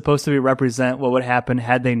this is supposed to represent what would happen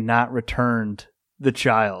had they not returned the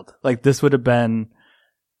child. Like, this would have been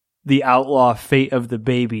the outlaw fate of the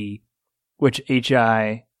baby, which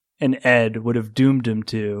H.I. and Ed would have doomed him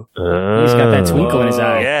to. He's got that twinkle in his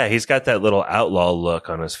eye. Yeah, he's got that little outlaw look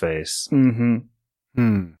on his face.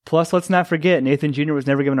 Mm-hmm. Plus, let's not forget, Nathan Jr. was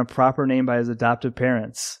never given a proper name by his adoptive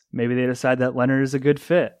parents. Maybe they decide that Leonard is a good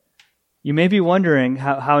fit. You may be wondering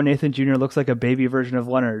how Nathan Jr. looks like a baby version of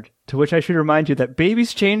Leonard, to which I should remind you that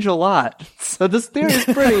babies change a lot. So this theory is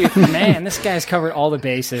pretty... Man, this guy's covered all the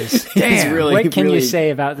bases. Damn, what can you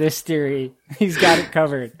say about this theory? He's got it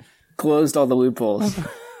covered. Closed all the loopholes.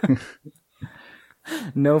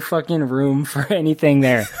 No fucking room for anything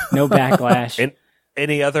there. No backlash.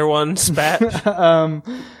 Any other ones, Pat?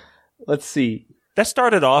 Let's see. That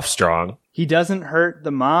started off strong. He doesn't hurt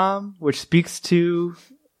the mom, which speaks to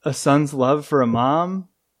a son's love for a mom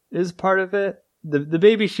is part of it. The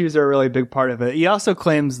baby shoes are a really big part of it. He also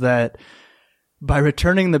claims that by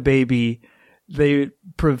returning the baby, they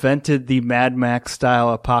prevented the Mad Max style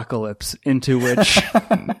apocalypse into which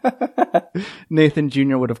Nathan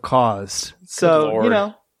Jr. would have caused. So, you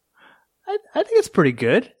know, I think it's pretty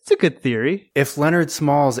good. It's a good theory. If Leonard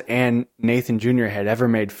Smalls and Nathan Jr. had ever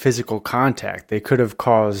made physical contact, they could have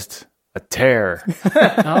caused a tear.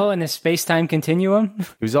 Oh, in the space-time continuum? He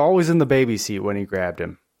was always in the baby seat when he grabbed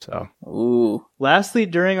him. So, ooh. Lastly,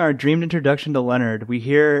 during our dreamed introduction to Leonard, we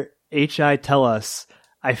hear H.I. tell us,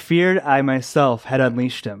 "I feared I myself had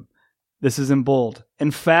unleashed him." This is in bold.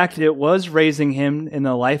 In fact, it was raising him in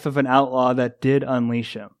the life of an outlaw that did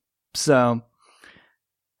unleash him. So,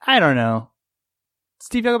 I don't know.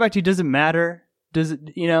 Steve, I'll go back to you. Does it matter? Does it,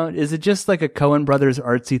 is it just like a Coen Brothers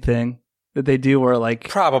artsy thing that they do where like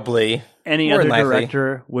probably any other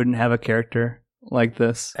director wouldn't have a character like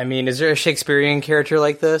this? I mean, is there a Shakespearean character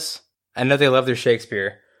like this? I know they love their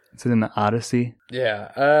Shakespeare. Is it in the Odyssey?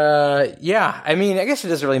 Yeah. Yeah. I mean, I guess it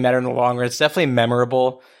doesn't really matter in the long run. It's definitely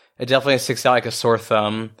memorable. It definitely sticks out like a sore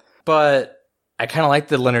thumb. But I kind of like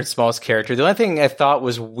the Leonard Smalls character. The only thing I thought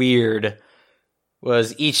was weird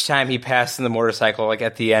was each time he passed in the motorcycle, like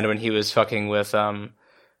at the end when he was fucking with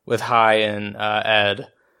High and Ed,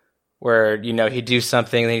 where, he'd do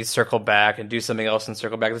something, then he'd circle back and do something else and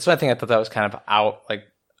circle back. That's one thing I thought that was kind of out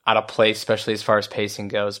of place, especially as far as pacing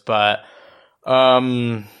goes. But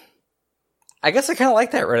I guess I kind of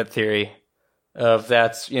like that Reddit theory of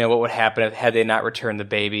that's, what would happen had they not returned the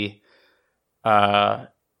baby. And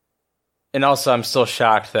also I'm still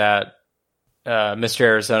shocked that Mr.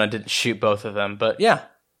 Arizona didn't shoot both of them, but yeah.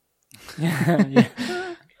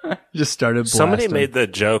 Just started blasting. Somebody made the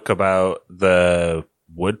joke about the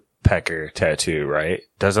woodpecker tattoo, right?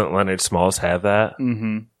 Doesn't Leonard Smalls have that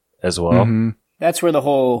as well? Mm-hmm. That's where the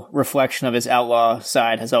whole reflection of his outlaw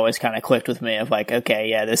side has always kind of clicked with me of like, okay,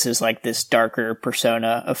 yeah, this is like this darker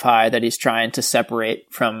persona of High that he's trying to separate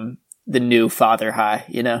from the new father High,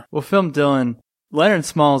 you know? Well, Film Dylan, Leonard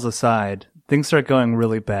Smalls aside, things start going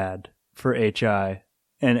really bad for H.I.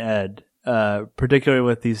 and Ed, particularly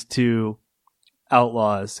with these two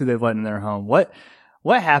outlaws who they've let in their home. What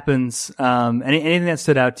happens? Anything that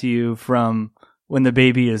stood out to you from when the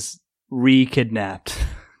baby is re-kidnapped?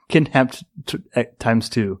 Kidnapped times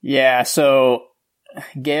 2. Yeah, so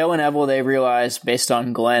Gale and Evil, they realize based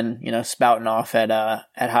on Glenn, you know, spouting off at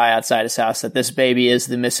High outside his house that this baby is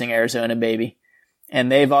the missing Arizona baby.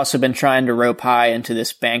 And they've also been trying to rope High into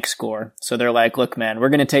this bank score. So they're like, look, man, we're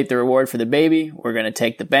going to take the reward for the baby. We're going to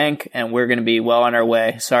take the bank and we're going to be well on our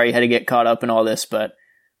way. Sorry you had to get caught up in all this, but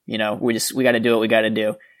you know, we got to do what we got to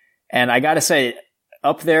do. And I got to say,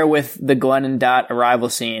 up there with the Glenn and Dot arrival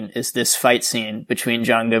scene is this fight scene between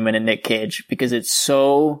John Goodman and Nick Cage because it's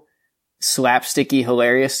so slapsticky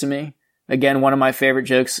hilarious to me. Again, one of my favorite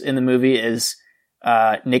jokes in the movie is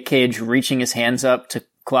Nick Cage reaching his hands up to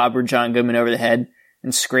clobber John Goodman over the head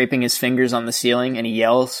and scraping his fingers on the ceiling, and he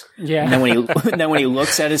yells. Yeah. And then when he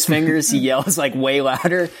looks at his fingers, he yells like way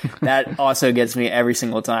louder. That also gets me every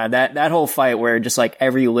single time. That whole fight where just like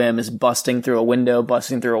every limb is busting through a window,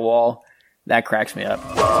 busting through a wall, that cracks me up.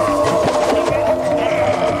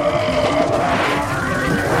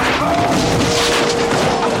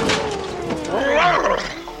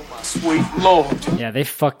 Sweet Lord. Yeah, they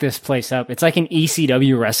fucked this place up. It's like an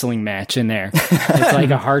ECW wrestling match in there. It's like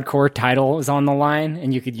a hardcore title is on the line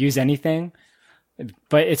and you could use anything.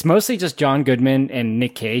 But it's mostly just John Goodman and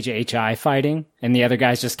Nick Cage, H.I. fighting, and the other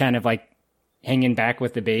guy's just kind of like hanging back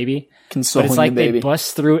with the baby. Consoling but it's like the baby. they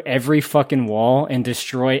bust through every fucking wall and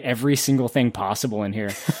destroy every single thing possible in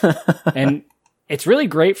here. And it's really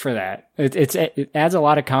great for that. It adds a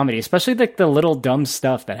lot of comedy, especially the little dumb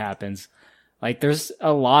stuff that happens. Like there's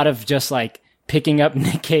a lot of just like picking up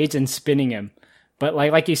Nick Cage and spinning him. But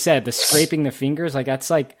like you said, the scraping the fingers, like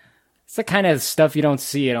that's like, it's the kind of stuff you don't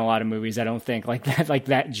see in a lot of movies, I don't think. Like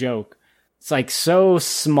that joke. It's like so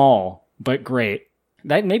small, but great.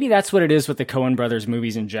 Maybe that's what it is with the Coen Brothers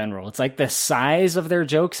movies in general. It's like the size of their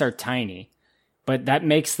jokes are tiny, but that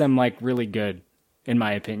makes them like really good, in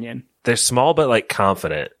my opinion. They're small, but like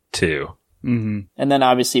confident too. Mm-hmm. And then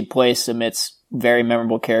obviously Place amidst very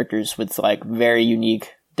memorable characters with like very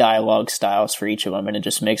unique dialogue styles for each of them. And it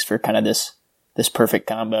just makes for kind of this perfect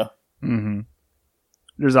combo. Mm-hmm.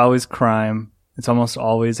 There's always crime. It's almost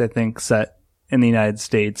always, I think, set in the United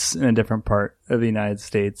States, in a different part of the United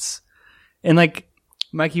States. And like,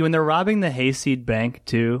 Mikey, when they're robbing the Hayseed Bank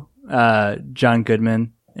too, John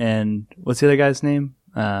Goodman and what's the other guy's name?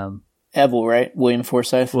 Evil, right? William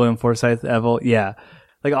Forsythe, Evil. Yeah.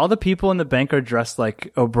 Like all the people in the bank are dressed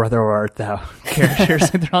like "Oh Brother, Where Art Thou" characters.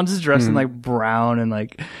 Like, they're all just dressed in like brown and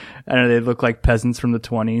like, I don't know, they look like peasants from the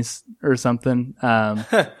 20s or something.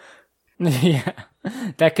 Yeah,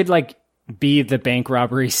 that could like be the bank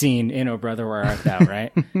robbery scene in "Oh Brother, Where Art Thou,"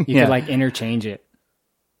 right? You Yeah. could like interchange it.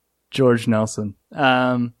 George Nelson.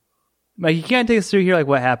 Mike, you can't take us through here, like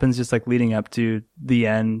what happens just like leading up to the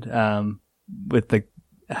end, with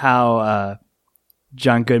how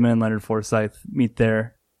John Goodman and Leonard Forsythe meet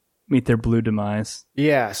their blue demise.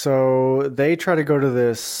 Yeah, so they try to go to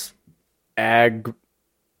this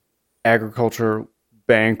agriculture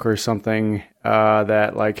bank or something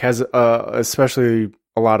that like has especially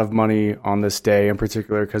a lot of money on this day in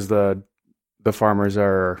particular because the farmers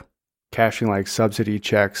are cashing like subsidy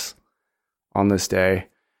checks on this day.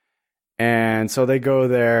 And so they go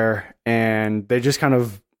there and they just kind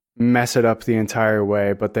of mess it up the entire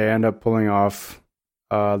way, but they end up pulling off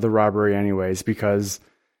the robbery anyways because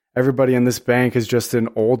everybody in this bank is just an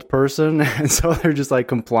old person. And so they're just like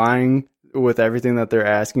complying with everything that they're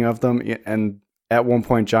asking of them. And at one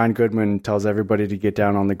point, John Goodman tells everybody to get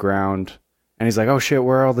down on the ground. And he's like, oh shit,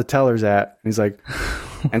 where are all the tellers at? And he's like,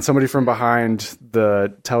 and somebody from behind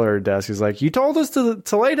the teller desk is like, you told us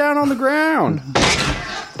to lay down on the ground.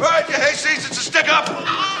 Right, you hayseeds, it's a stick up.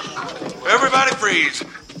 Everybody freeze.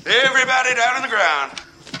 Everybody down on the ground.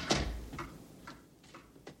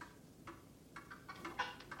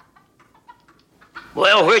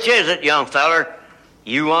 Well, which is it, young feller?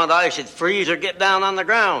 You want I should freeze or get down on the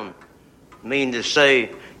ground? Mean to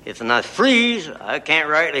say, if I freeze, I can't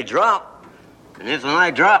rightly drop. And if I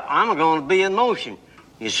drop, I'm going to be in motion.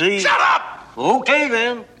 You see? Shut up! Okay,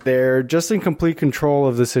 then. They're just in complete control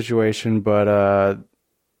of the situation, but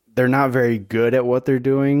they're not very good at what they're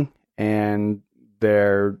doing, and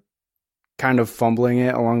they're kind of fumbling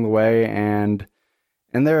it along the way. And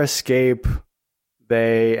in their escape,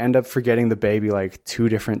 they end up forgetting the baby like 2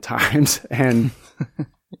 different times and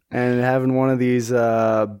having one of these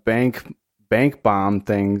bank bomb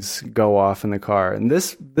things go off in the car. And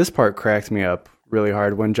this part cracked me up really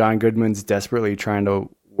hard when John Goodman's desperately trying to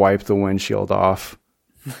wipe the windshield off.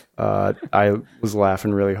 I was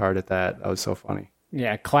laughing really hard at that. That was so funny.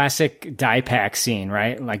 Yeah, classic die pack scene,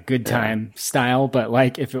 right? Like Good Time style, but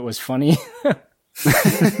like if it was funny.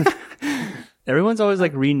 Everyone's always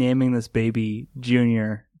like renaming this baby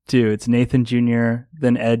Junior too. It's Nathan Jr.,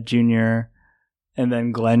 then Ed Jr., and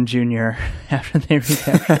then Glenn Jr. after they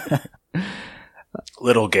recapture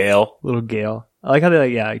Little Gale. I like how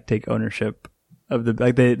they take ownership of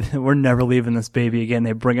we're never leaving this baby again.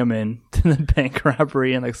 They bring him in to the bank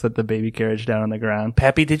robbery and like set the baby carriage down on the ground.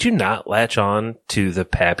 Pappy, did you not latch on to the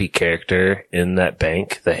Pappy character in that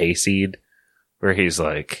bank, the hayseed, where he's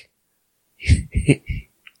like,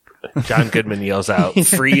 John Goodman yells out,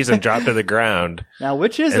 freeze and drop to the ground. Now,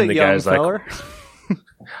 which is and it, the young guy's feller? Like,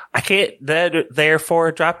 I can't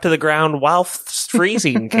therefore drop to the ground while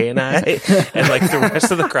freezing, can I? And like the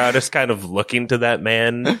rest of the crowd is kind of looking to that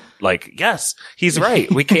man like, yes, he's right.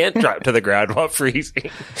 We can't drop to the ground while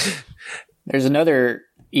freezing. There's another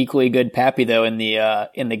equally good Pappy though in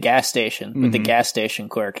the gas station with the gas station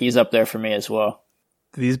clerk. He's up there for me as well.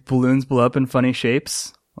 Do these balloons blow up in funny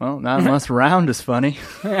shapes? Well, not unless round is funny.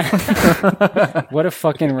 What a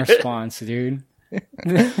fucking response, dude.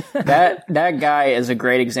 that guy is a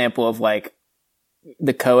great example of like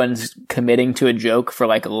the Coens committing to a joke for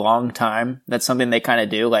like a long time. That's something they kind of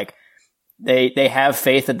do. Like they have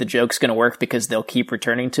faith that the joke's going to work because they'll keep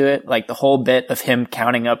returning to it. Like the whole bit of him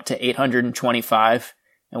counting up to 825,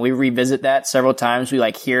 and we revisit that several times. We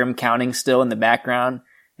like hear him counting still in the background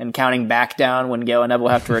and counting back down when Gale and Ed will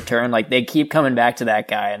have to return. Like they keep coming back to that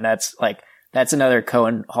guy, and that's another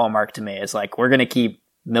Coen hallmark to me. Is like we're going to keep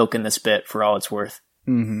milking this bit for all it's worth.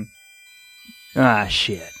 Mm-hmm. Ah,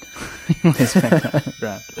 shit.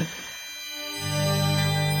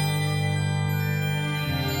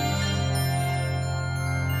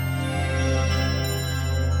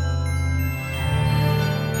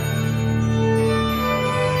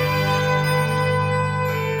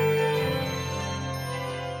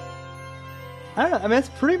 I don't know. I mean, that's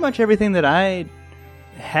pretty much everything that I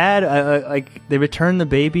had. Like they returned the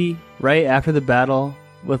baby right after the battle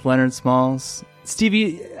with Leonard Smalls.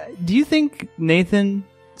 Stevie, do you think Nathan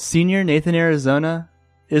Arizona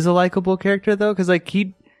is a likable character though? Because like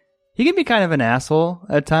he can be kind of an asshole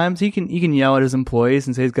at times. He can yell at his employees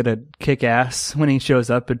and say he's gonna kick ass when he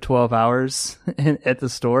shows up at 12 hours at the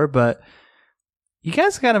store. But he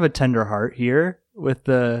has kind of a tender heart here with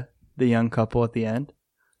the young couple at the end.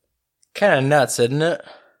 Kind of nuts, isn't it?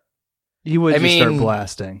 You would start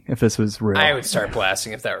blasting if this was real. I would start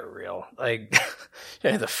blasting if that were real. Like, you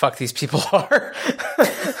know who the fuck these people are?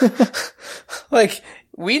 Like,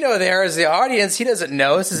 we know they are as the audience. He doesn't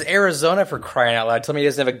know. This is Arizona, for crying out loud. Tell me he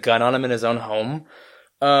doesn't have a gun on him in his own home.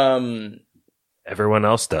 Everyone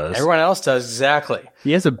else does. Everyone else does, exactly.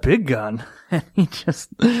 He has a big gun. He just...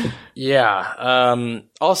 Yeah.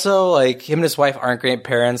 Also, like, him and his wife aren't great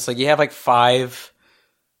parents. Like, you have, like, 5...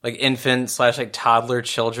 like infant / like toddler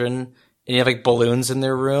children, and you have like balloons in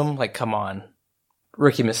their room. Like, come on,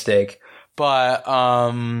 rookie mistake. But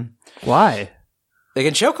why? They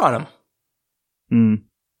can choke on them.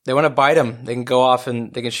 They want to bite him. They can go off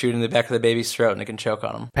and they can shoot in the back of the baby's throat, and they can choke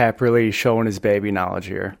on him. Pap really showing his baby knowledge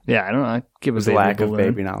here. Yeah, I don't know. I give his lack of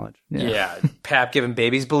baby knowledge. Yeah, Pap giving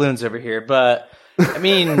babies balloons over here. But I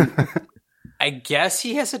mean, I guess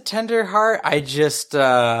he has a tender heart. I just.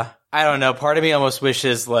 I don't know. Part of me almost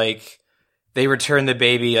wishes like they returned the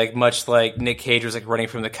baby, like much like Nick Cage was like running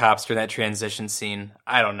from the cops during that transition scene.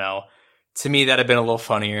 I don't know. To me, that'd have been a little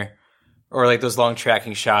funnier, or like those long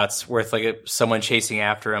tracking shots with like someone chasing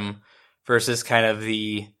after him versus kind of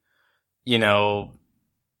the, you know,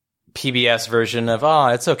 PBS version of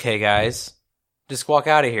it's okay, guys, just walk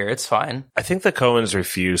out of here, it's fine. I think the Coens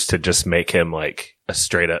refuse to just make him like a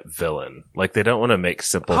straight up villain. Like they don't want to make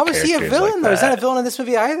simple. How is he a villain like though? He's not a villain in this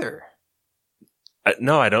movie either.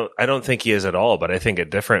 No, I don't think he is at all. But I think a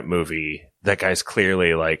different movie, that guy's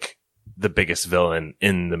clearly like the biggest villain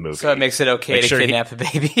in the movie. So it makes it okay to kidnap the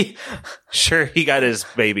baby. Sure, he got his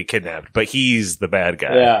baby kidnapped, but he's the bad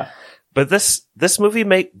guy. Yeah. But this movie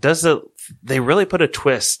they really put a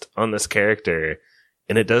twist on this character,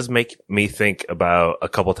 and it does make me think about a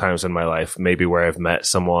couple times in my life, maybe where I've met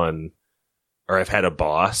someone or I've had a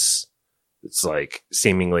boss that's like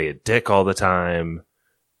seemingly a dick all the time.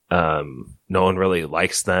 No one really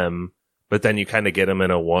likes them, but then you kind of get them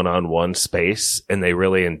in a one-on-one space and they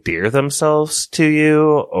really endear themselves to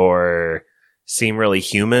you or seem really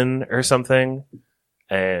human or something.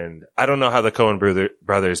 And I don't know how the Coen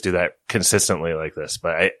brothers do that consistently like this,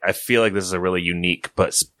 but I feel like this is a really unique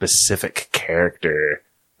but specific character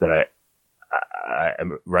that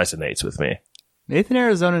resonates with me. Nathan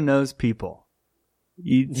Arizona knows people.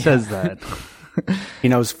 He says that. He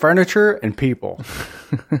knows furniture and people.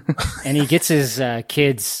 And he gets his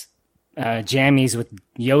kids jammies with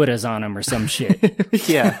Yodas on them or some shit.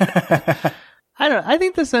 Yeah. I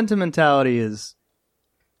think the sentimentality is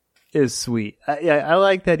sweet. I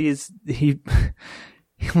like that he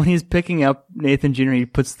when he's picking up Nathan Jr., he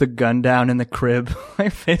puts the gun down in the crib,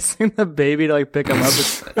 like facing the baby to like pick him up.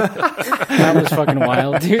 That was fucking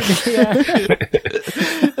wild, dude. Yeah.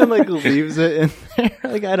 And like leaves it in there.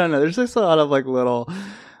 Like, I don't know. There's just a lot of like little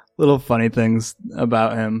funny things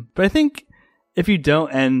about him. But I think if you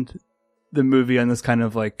don't end the movie on this kind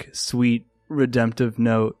of like sweet redemptive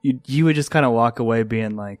note, you would just kind of walk away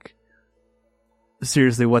being like,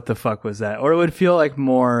 seriously, what the fuck was that? Or it would feel like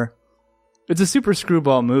more, it's a super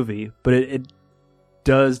screwball movie, but it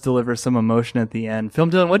does deliver some emotion at the end.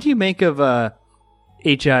 Film Dylan, what do you make of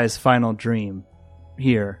H.I.'s final dream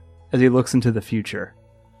here as he looks into the future?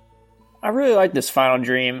 I really like this final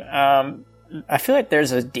dream. I feel like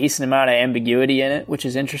there's a decent amount of ambiguity in it, which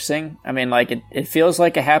is interesting. I mean, like, it feels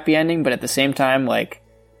like a happy ending, but at the same time, like,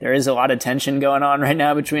 there is a lot of tension going on right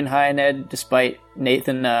now between Hai and Ed, despite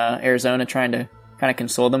Nathan Arizona trying to kind of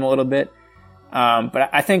console them a little bit. But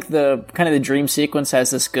I think the dream sequence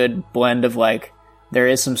has this good blend of, like, there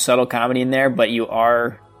is some subtle comedy in there, but you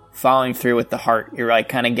are following through with the heart. You're, like,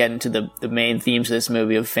 kind of getting to the main themes of this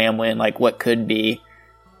movie of family and, like, what could be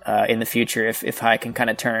in the future if Hai can kind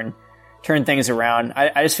of turn things around.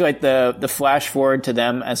 I just feel like the flash forward to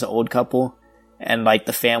them as an old couple and, like,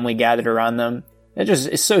 the family gathered around them,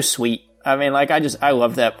 it's so sweet. I mean, like, I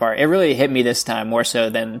love that part. It really hit me this time more so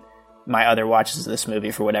than my other watches of this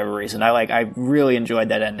movie for whatever reason. I really enjoyed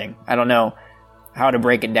that ending. I don't know how to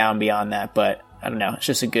break it down beyond that, but I don't know. It's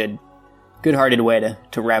just a good-hearted way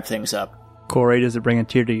to wrap things up. Corey, does it bring a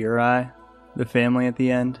tear to your eye? The family at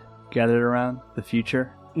the end gathered around the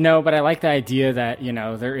future? No, but I like the idea that, you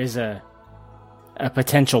know, there is a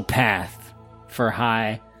potential path for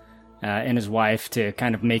Hai and his wife to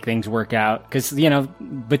kind of make things work out. Because, you know,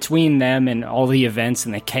 between them and all the events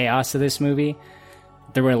and the chaos of this movie,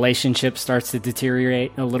 the relationship starts to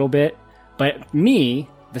deteriorate a little bit. But me,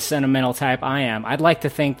 the sentimental type I am, I'd like to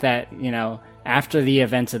think that, you know, after the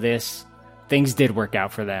events of this, things did work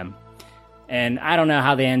out for them. And I don't know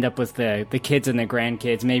how they end up with the kids and the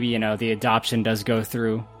grandkids. Maybe, you know, the adoption does go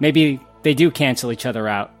through. Maybe they do cancel each other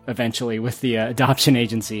out eventually with the adoption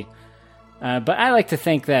agency. But I like to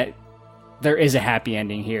think that there is a happy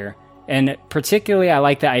ending here. And particularly, I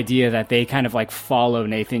like the idea that they kind of like follow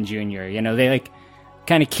Nathan Jr. You know, they like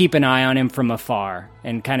kind of keep an eye on him from afar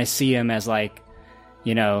and kind of see him as like,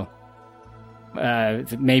 you know,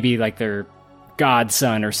 maybe like their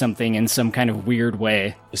godson or something in some kind of weird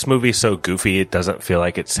way. This movie's so goofy, it doesn't feel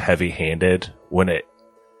like it's heavy-handed when it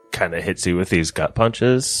kind of hits you with these gut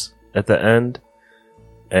punches at the end.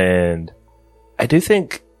 And I do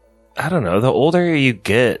think, I don't know, the older you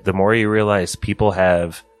get, the more you realize people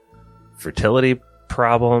have fertility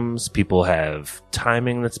problems, people have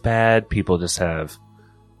timing that's bad, people just have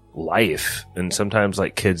life, and sometimes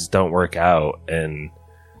like kids don't work out, and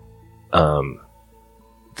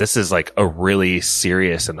this is like a really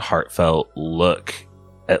serious and heartfelt look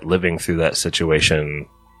at living through that situation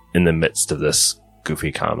in the midst of this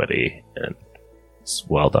goofy comedy, and it's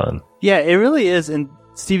well done. Yeah, it really is. And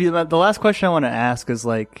Stevie, the last question I want to ask is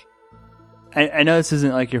like, I know this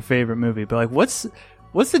isn't like your favorite movie, but like, what's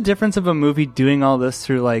the difference of a movie doing all this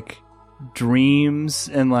through like dreams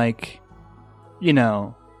and like, you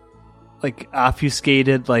know, like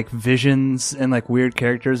obfuscated like visions and like weird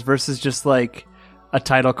characters versus just like a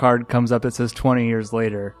title card comes up that says 20 years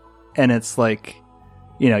later, and it's like,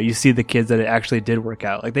 you know, you see the kids that it actually did work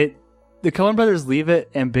out. Like the Coen brothers leave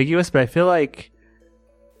it ambiguous, but I feel like,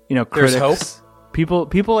 you know, critics, there's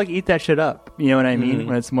hope. People like eat that shit up. You know what I mean? Mm-hmm.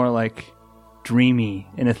 When it's more like dreamy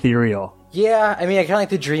and ethereal. Yeah, I mean, I kind of like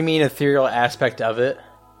the dreamy and ethereal aspect of it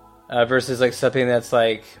versus like something that's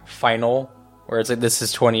like final, where it's like this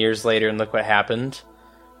is 20 years later and look what happened.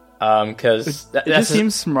 Because it just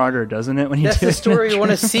seems smarter, doesn't it? When you that's do the story you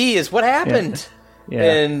want to see is what happened. Yeah.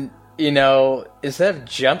 And you know, instead of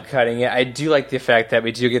jump cutting it, I do like the fact that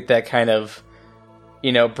we do get that kind of,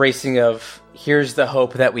 you know, bracing of here's the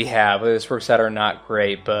hope that we have. Whether this works out or not,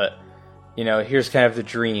 great, but you know, here's kind of the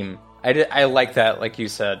dream. I like that, like you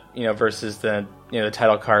said, you know, versus the, you know, the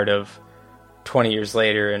title card of 20 years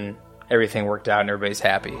later and everything worked out and everybody's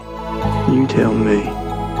happy. You tell me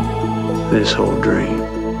this whole dream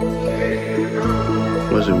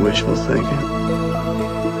Was it wishful thinking?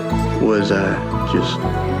 Was I just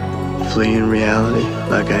fleeing reality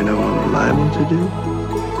like I know I'm liable to do?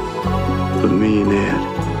 But me and Ed,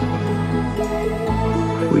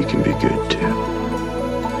 we can be good too.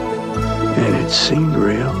 And it seemed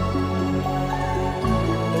real.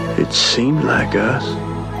 It seemed like us.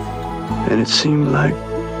 And it seemed like,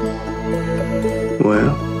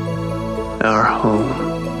 well, our home.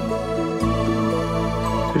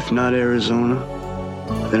 If not Arizona,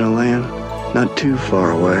 then a land not too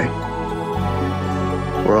far away,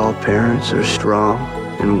 where all parents are strong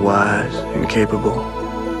and wise and capable,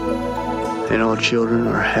 and all children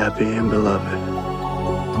are happy and beloved.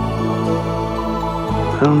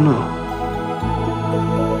 I don't know.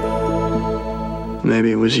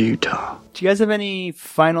 Maybe it was Utah. Do you guys have any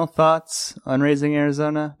final thoughts on Raising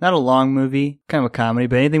Arizona? Not a long movie, kind of a comedy,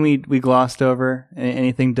 but anything we glossed over?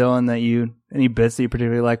 Anything, Dylan, any bits that you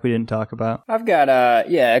particularly like we didn't talk about? I've got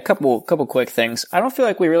a couple quick things. I don't feel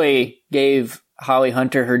like we really gave Holly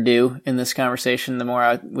Hunter her due in this conversation. The more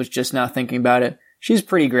I was just now thinking about it, she's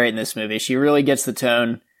pretty great in this movie. She really gets the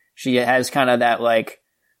tone. She has kind of that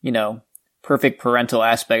perfect parental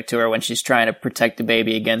aspect to her when she's trying to protect the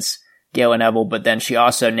baby against Gail and Ebel, but then she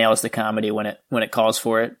also nails the comedy when it calls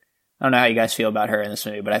for it. I don't know how you guys feel about her in this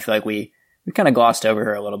movie, but I feel like we kind of glossed over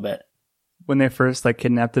her a little bit. When they first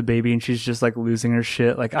kidnap the baby and she's just losing her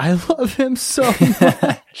shit, I love him so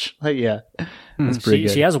much. Yeah, that's pretty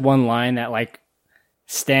good. She has one line that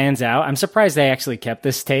stands out. I'm surprised they actually kept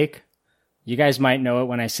this take. You guys might know it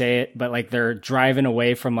when I say it, but they're driving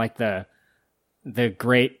away from the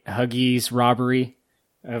great Huggies robbery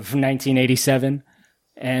of 1987.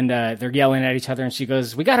 And they're yelling at each other, and she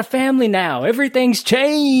goes, "We got a family now. Everything's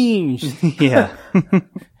changed." Yeah.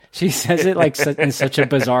 She says it in such a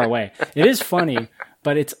bizarre way. It is funny,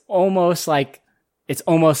 but it's almost it's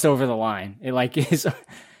almost over the line. It is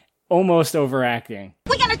almost overacting.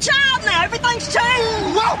 We got a child now. Everything's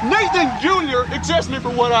changed. Well, Nathan Jr. accepts me for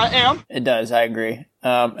what I am. It does. I agree.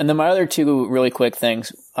 And then my other two really quick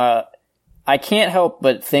things. I can't help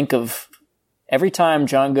but think of every time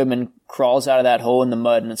John Goodman crawls out of that hole in the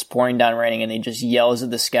mud and it's pouring down raining and he just yells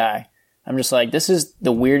at the sky. I'm just this is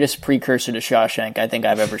the weirdest precursor to Shawshank I think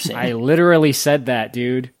I've ever seen. I literally said that,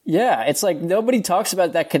 dude. Yeah, it's nobody talks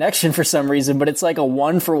about that connection for some reason, but it's a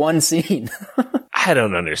 1-for-1 scene. I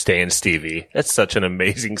don't understand, Stevie. That's such an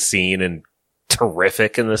amazing scene and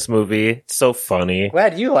terrific in this movie. It's so funny.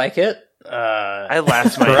 Glad you like it. I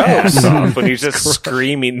laughed my ass off when he's just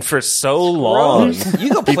screaming for so long.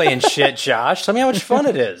 You go playing shit, Josh. Tell me how much fun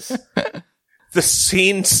it is. The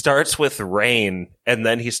scene starts with rain, and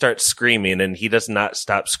then he starts screaming, and he does not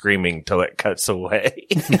stop screaming till it cuts away.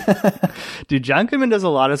 Dude, John Goodman does a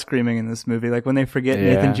lot of screaming in this movie. When they forget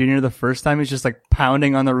Nathan Jr. the first time, he's just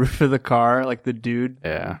pounding on the roof of the car, the dude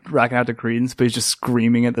rocking out to Creedence, but he's just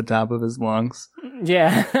screaming at the top of his lungs.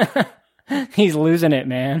 Yeah. He's losing it,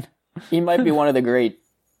 man. He might be one of the great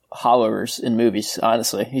hollowers in movies,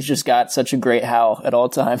 honestly. He's just got such a great howl at all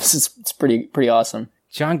times. It's pretty awesome.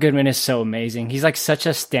 John Goodman is so amazing. He's such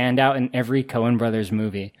a standout in every Coen Brothers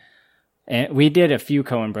movie. And we did a few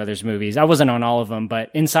Coen Brothers movies. I wasn't on all of them, but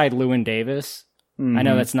Inside Llewyn Davis. Mm-hmm. I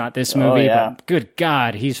know that's not this movie, but good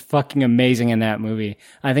God, he's fucking amazing in that movie.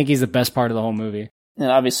 I think he's the best part of the whole movie. And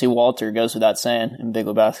obviously Walter goes without saying in Big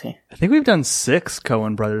Lebowski. I think we've done 6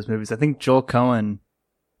 Coen Brothers movies. I think Joel Coen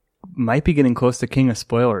might be getting close to King of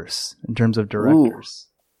Spoilers in terms of directors.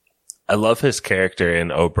 Ooh. I love his character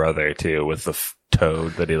in Oh Brother too, with the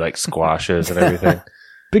toad that he squashes and everything.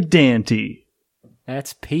 Big Dante.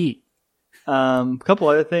 That's Pete. A couple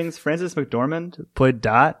other things. Frances McDormand played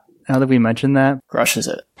Dot. Now that we mentioned that, crushes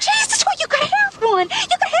it. Jesus, well, you could have one.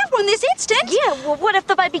 You could have one this instant. Yeah, well, what if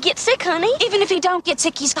the baby gets sick, honey? Even if he don't get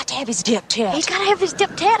sick, he's got to have his dip tat. He's got to have his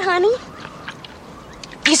dip tat, honey.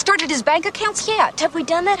 He started his bank accounts yet? Have we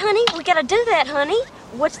done that, honey? We got to do that, honey.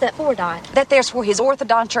 What's that for, Dot? That there's for his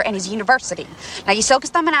orthodonture and his university. Now, you soak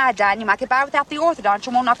his thumb in iodine, you might get by without the orthodonture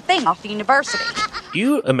and won't knock a thing off the university.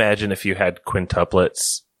 You imagine if you had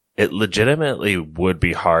quintuplets, it legitimately would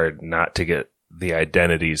be hard not to get the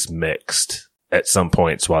identities mixed at some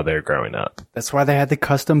points while they're growing up. That's why they had the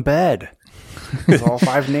custom bed. With all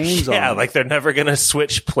 5 names on it. Yeah, they're never going to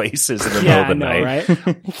switch places in the middle of the night.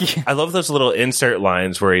 Right? I love those little insert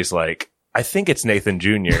lines where he's I think it's Nathan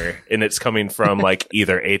Jr., and it's coming from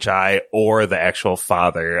either H.I. or the actual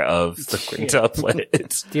father of the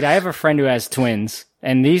quintuplets. Dude, I have a friend who has twins,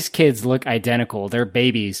 and these kids look identical. They're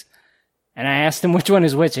babies. And I asked him which one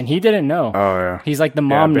is which, and he didn't know. Oh, yeah. He's like, the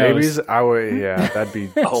mom knows. Babies, I would, that'd be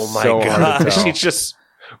oh my so hard to gosh. tell. He's just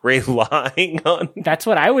relying on. That's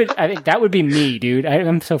what I think that would be me, dude.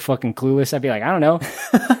 I'm so fucking clueless. I'd be like, I don't know.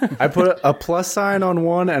 I put a plus sign on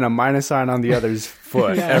one and a minus sign on the other's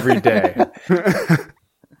foot every day.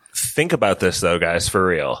 Think about this though, guys, for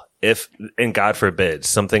real. If, and God forbid,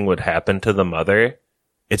 something would happen to the mother,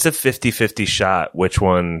 it's a 50-50 shot which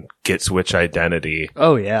one gets which identity.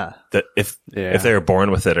 Oh, yeah. That if they were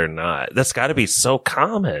born with it or not. That's got to be so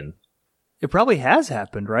common. It probably has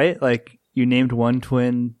happened, right? Like, you named one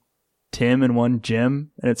twin Tim and one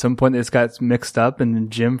Jim, and at some point this got mixed up, and then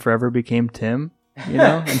Jim forever became Tim, you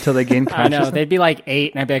know, until they gained I consciousness. know. They'd be like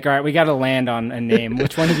 8, and I'd be like, all right, we got to land on a name.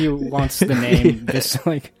 Which one of you wants the name? This,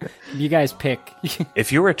 like, you guys pick.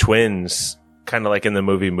 If you were twins, kind of like in the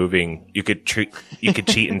movie Moving, you could cheat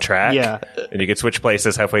and track. Yeah. And you could switch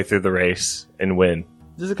places halfway through the race and win.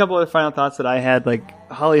 Just a couple of final thoughts that I had.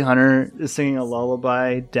 Like, Holly Hunter is singing a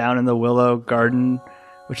lullaby down in the willow garden,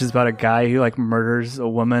 which is about a guy who, like, murders a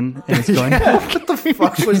woman and is going What the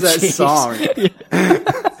fuck was that song?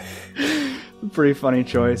 Pretty funny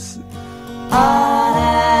choice. I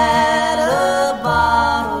had a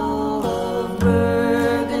bottle of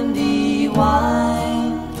Burgundy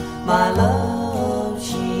wine. My love,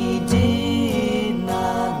 she did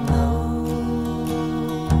not know.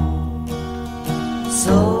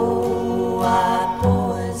 So I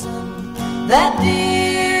poisoned that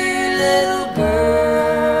dear little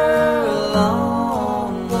girl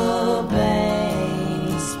on the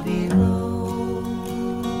banks below.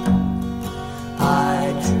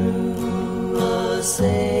 I drew a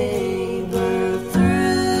saber through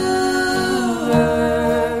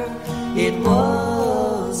her. It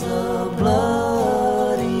was a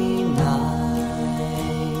bloody night.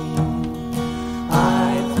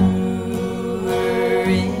 I threw her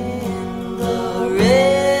in the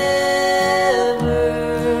river,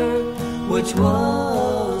 which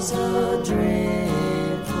was a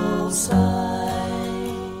dreadful sight.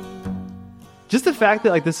 Just the fact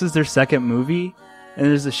that, like, this is their second movie, and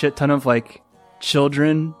there's a shit ton of, like,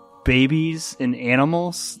 children, babies, and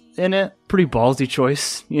animals in it. Pretty ballsy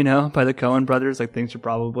choice, you know, by the Coen brothers. Like, things are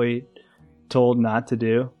probably told not to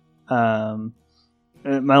do. And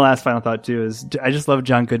my last final thought, too, is I just love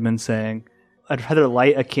John Goodman saying, I'd rather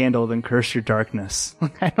light a candle than curse your darkness.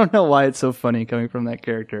 I don't know why it's so funny coming from that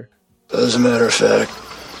character. As a matter of fact,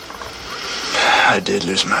 I did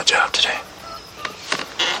lose my job today.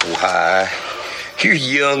 Why? You're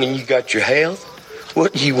young and you got your health.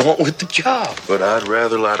 What do you want with the job? But I'd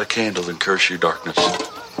rather light a candle than curse your darkness.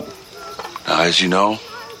 Now, as you know,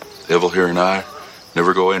 Devil here and I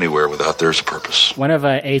never go anywhere without there's a purpose. One of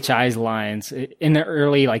H.I.'s lines in the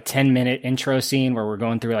early, like, 10-minute intro scene where we're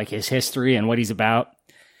going through, like, his history and what he's about.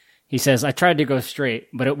 He says, I tried to go straight,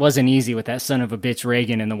 but it wasn't easy with that son of a bitch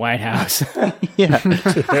Reagan in the White House. Yeah.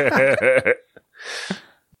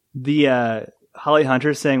 The Holly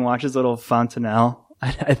Hunter saying, watch his little fontanelle.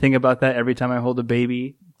 I think about that every time I hold a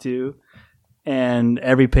baby, too. And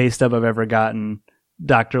every pay stub I've ever gotten,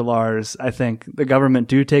 Dr. Lars, I think the government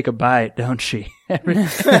do take a bite, don't she?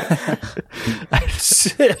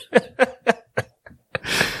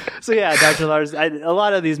 So yeah, Dr. Lars, a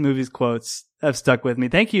lot of these movies quotes have stuck with me.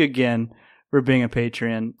 Thank you again for being a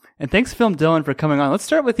Patreon. And thanks, Film Dylan, for coming on. Let's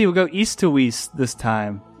start with you. We'll go east to west this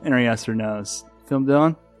time in our yes or no's. Film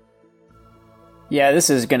Dylan? Yeah, this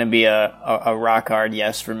is going to be a rock hard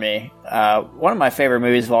yes for me. One of my favorite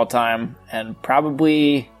movies of all time, and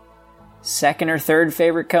probably second or third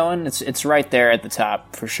favorite Coen. It's right there at the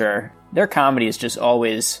top for sure. Their comedies just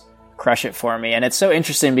always crush it for me, and it's so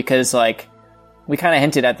interesting because, like, we kind of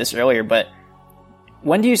hinted at this earlier, but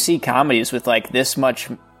when do you see comedies with, like, this much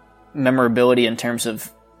memorability in terms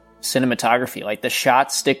of cinematography? Like, the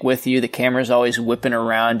shots stick with you, the camera's always whipping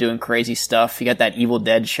around doing crazy stuff. You got that Evil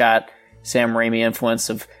Dead shot, Sam Raimi influence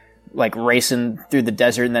of, like, racing through the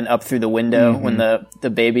desert and then up through the window when the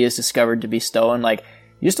baby is discovered to be stolen. Like,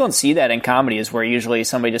 you just don't see that in comedies, where usually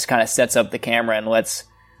somebody just kind of sets up the camera and lets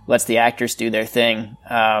the actors do their thing.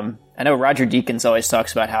 I know Roger Deakins always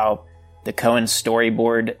talks about how the Coen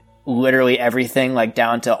storyboard literally everything, like,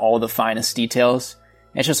 down to all the finest details.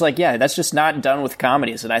 And it's just like, yeah, that's just not done with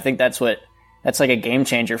comedies, and I think that's like a game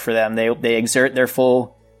changer for them. They exert their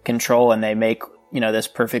full control and they make, you know, this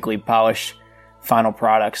perfectly polished final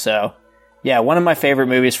product. So yeah, one of my favorite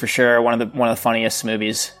movies for sure. One of the funniest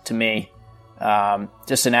movies to me.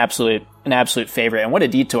 Just an absolute favorite. And what a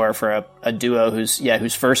detour for a duo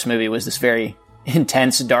whose first movie was this very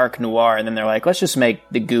intense dark noir, and then they're like, let's just make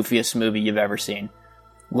the goofiest movie you've ever seen.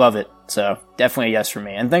 love it. So definitely a yes for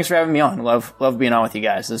me. And thanks for having me on. Love being on with you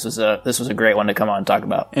guys. This was a great one to come on and talk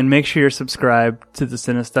about. And make sure you're subscribed to the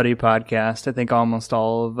Cinestudy podcast. I think almost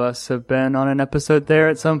all of us have been on an episode there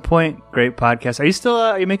at some point. Great podcast. Are you still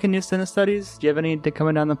are you making new Cinestudies? Do you have any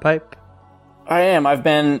coming down the pipe? I am. I've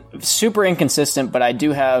been super inconsistent, but I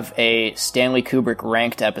do have a Stanley Kubrick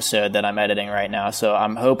ranked episode that I'm editing right now. So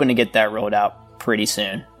I'm hoping to get that rolled out pretty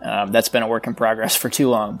soon. That's been a work in progress for too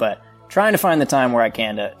long, but trying to find the time where I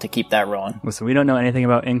can to keep that rolling. Listen, we don't know anything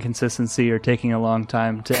about inconsistency or taking a long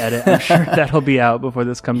time to edit. I'm sure that'll be out before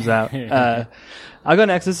this comes out. I'll go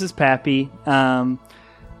next. This is Pappy.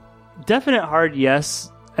 Definite hard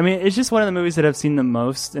yes. I mean, it's just one of the movies that I've seen the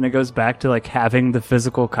most, and it goes back to like having the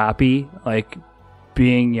physical copy, like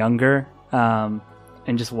being younger, and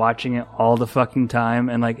just watching it all the fucking time.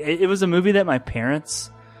 And like, it was a movie that my parents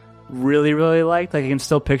really, really liked. Like, I can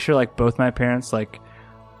still picture like both my parents like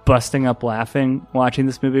busting up laughing watching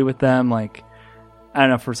this movie with them. Like, I don't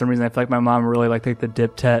know, for some reason I feel like my mom really liked like the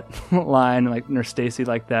Dip Tet line, like Nurse Stacy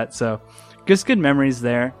like that. So just good memories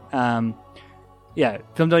there. Yeah,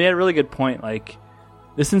 Film Don't. You had a really good point. Like,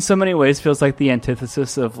 this in so many ways feels like the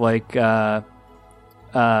antithesis of like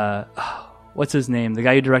what's his name, the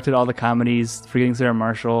guy who directed all the comedies, Forgetting Sarah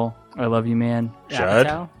Marshall, I Love You Man, Judd.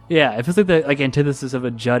 Apatow? Yeah, it feels like the antithesis of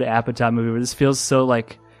a Judd Apatow movie, where this feels so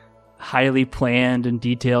like highly planned and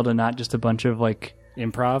detailed and not just a bunch of like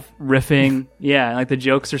improv riffing. Yeah, and like the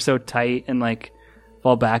jokes are so tight and like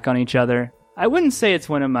fall back on each other. I wouldn't say it's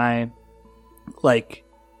one of my like,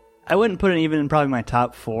 I wouldn't put it even in probably my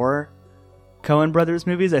top 4 Coen Brothers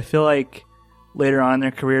movies. I feel like later on in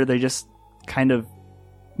their career they just kind of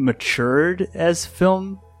matured as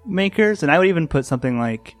filmmakers, and I would even put something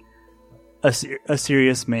like a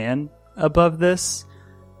Serious Man above this.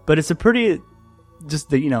 But it's a pretty just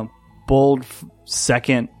the bold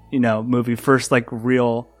second movie, first like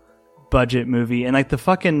real budget movie, and like the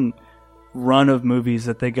fucking run of movies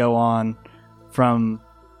that they go on from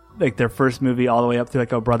like their first movie all the way up to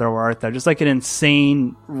like Oh Brother Where Art Thou, just like an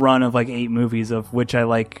insane run of like 8 movies, of which I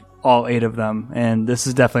like all 8 of them, and this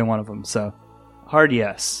is definitely one of them. So hard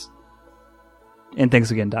yes. And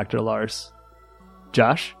thanks again, Dr. Lars.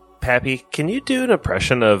 Josh? Pappy, can you do an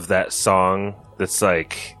impression of that song that's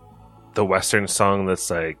like the Western song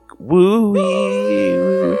that's like woo-wee?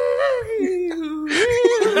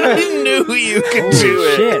 I knew you could do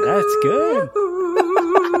it. Shit, that's good.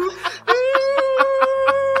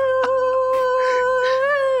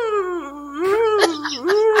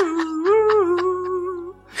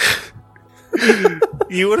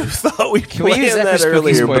 You would have thought we Can we use planned that that for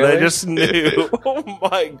earlier, spooky but I spoilers? just knew. Oh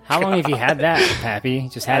my god. How long have you had that, Pappy?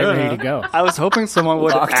 Just had it ready to go. I was hoping someone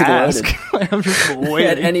would Locked and ask. I'm just waiting.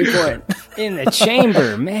 At any point. In the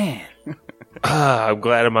chamber, man. I'm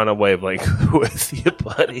glad I'm on a wavelength with you,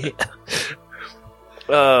 buddy.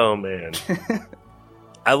 Oh man.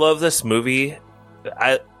 I love this movie.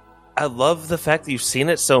 I love the fact that you've seen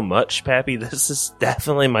it so much, Pappy. This is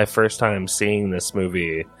definitely my first time seeing this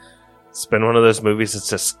movie. It's been one of those movies that's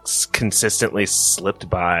just consistently slipped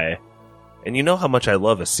by. And you know how much I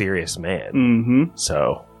love A Serious Man. Mm-hmm.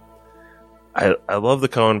 So, I love the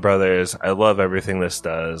Coen brothers. I love everything this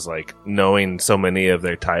does. Like, knowing so many of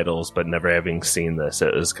their titles, but never having seen this,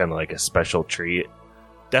 it was kind of like a special treat.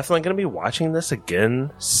 Definitely going to be watching this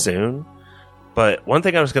again soon. But one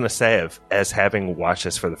thing I was going to say, as having watched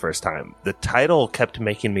this for the first time, the title kept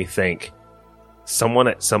making me think someone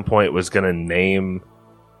at some point was going to name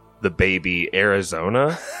the baby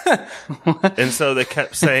Arizona. And so they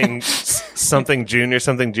kept saying something junior.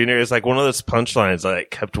 It's like one of those punchlines I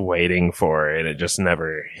kept waiting for, and it just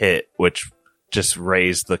never hit, which just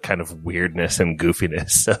raised the kind of weirdness and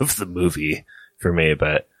goofiness of the movie for me.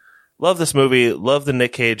 But love this movie. Love the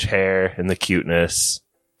Nick Cage hair and the cuteness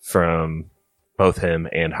from both him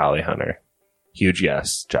and Holly Hunter. Huge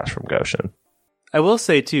yes, Josh from Goshen. I will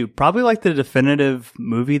say too, probably like the definitive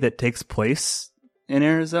movie that takes place in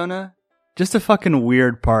Arizona. Just a fucking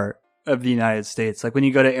weird part of the United States. Like when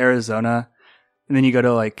you go to Arizona and then you go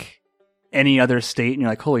to like any other state and you're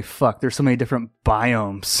like, holy fuck, there's so many different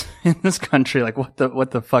biomes in this country. Like what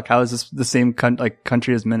the fuck? How is this the same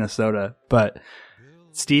country as Minnesota? But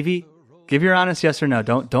Stevie, give your honest yes or no.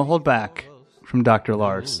 Don't hold back from Dr.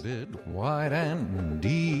 Lars. Wide and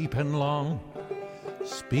deep and long.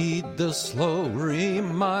 Speed the slow,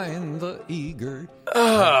 remind the eager.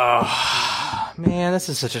 Oh, man, this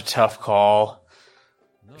is such a tough call.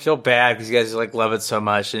 I feel bad because you guys like love it so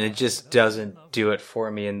much, and it just doesn't do it for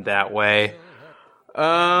me in that way.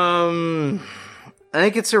 I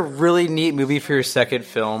think it's a really neat movie for your second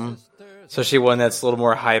film, especially one that's a little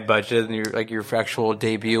more high budget than your actual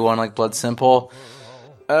debut on like Blood Simple.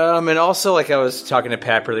 And also, like I was talking to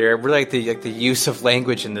Pat earlier, I really like the use of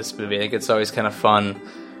language in this movie. I think it's always kind of fun.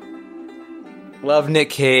 Love Nick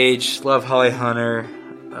Cage, love Holly Hunter.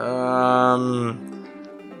 I'm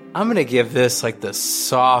gonna give this like the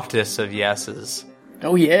softest of yeses.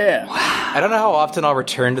 Oh yeah. I don't know how often I'll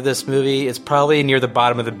return to this movie. It's probably near the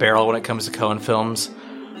bottom of the barrel when it comes to Coen films.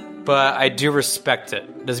 But I do respect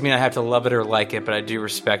it. Doesn't mean I have to love it or like it, but I do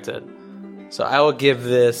respect it. So I will give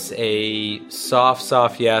this a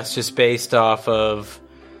soft yes, just based off of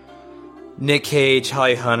Nick Cage,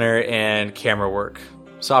 Holly Hunter, and camera work.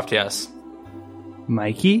 Soft yes.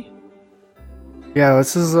 Mikey? Yeah,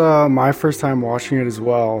 this is my first time watching it as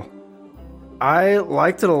well. I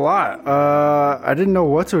liked it a lot. I didn't know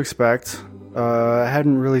what to expect. I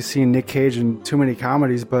hadn't really seen Nick Cage in too many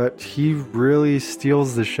comedies, but he really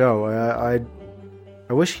steals the show. I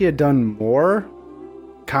wish he had done more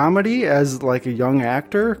comedy as like a young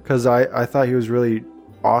actor, because I thought he was really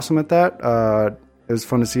awesome at that. It was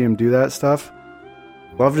fun to see him do that stuff.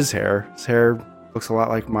 Loved his hair. His hair looks a lot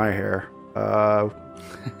like my hair.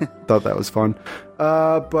 Thought that was fun.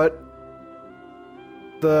 But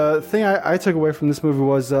the thing I took away from this movie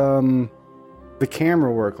was the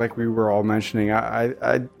camera work, like we were all mentioning.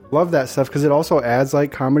 I love that stuff because it also adds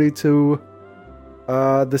like comedy to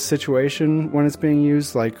the situation when it's being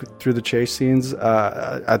used, like through the chase scenes.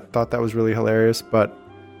 I thought that was really hilarious. But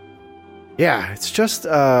yeah, it's just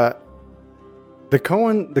the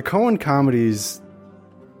Coen comedies.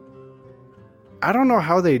 I don't know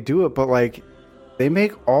how they do it, but like they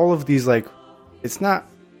make all of these, like, it's not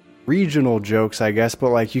regional jokes, I guess, but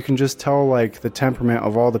like you can just tell like the temperament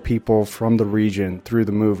of all the people from the region through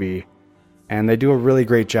the movie, and they do a really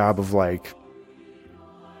great job of like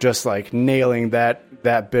just like nailing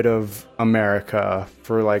that bit of America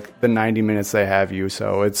for like the 90 minutes they have you.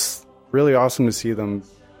 So it's really awesome to see them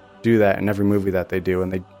do that in every movie that they do,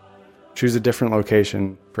 and they choose a different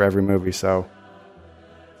location for every movie, so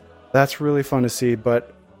that's really fun to see.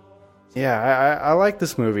 But yeah, I like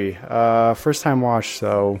this movie. First time watch,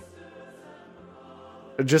 so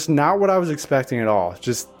just not what I was expecting at all.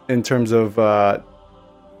 Just in terms of like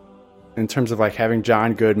having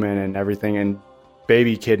John Goodman and everything, and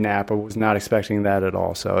Baby Kidnap, I was not expecting that at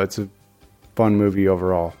all. So it's a fun movie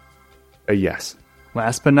overall. A yes.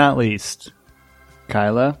 Last but not least,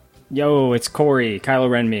 Kyla. Yo, it's Corey, Kylo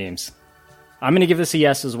Ren memes. I'm gonna give this a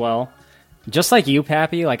yes as well. Just like you,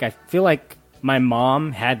 Pappy, like I feel like my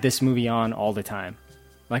mom had this movie on all the time.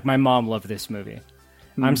 Like my mom loved this movie.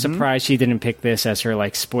 Mm-hmm. I'm surprised she didn't pick this as her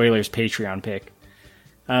like spoilers Patreon pick.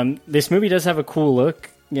 This movie does have a cool look.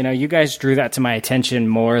 You know, you guys drew that to my attention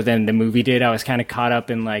more than the movie did. I was kind of caught up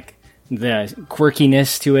in like the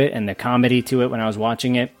quirkiness to it and the comedy to it when I was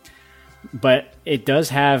watching it. But it does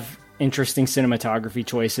have interesting cinematography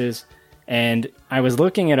choices. And I was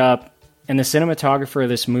looking it up, and the cinematographer of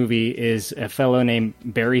this movie is a fellow named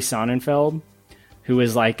Barry Sonnenfeld, who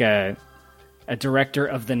is like a director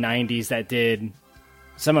of the 90s that did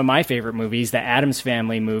some of my favorite movies, the Addams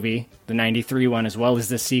Family movie, the 93 one, as well as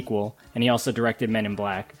the sequel, and he also directed Men in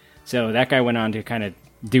Black. So that guy went on to kind of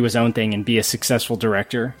do his own thing and be a successful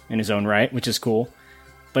director in his own right, which is cool.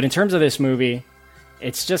 But in terms of this movie,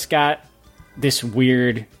 it's just got this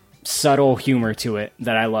weird, subtle humor to it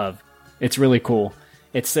that I love. It's really cool.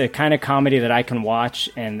 It's the kind of comedy that I can watch,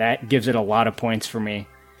 and that gives it a lot of points for me.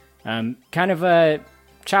 Kind of a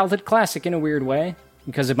childhood classic in a weird way,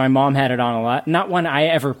 because my mom had it on a lot. Not one I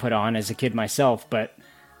ever put on as a kid myself, but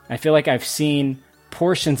I feel like I've seen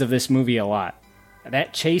portions of this movie a lot.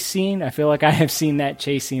 That chase scene, I feel like I have seen that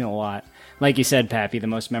chase scene a lot. Like you said, Pappy, the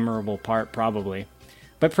most memorable part, probably.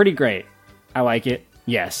 But pretty great. I like it.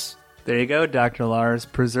 Yes. There you go, Dr. Lars.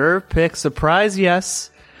 Preserve pick, surprise yes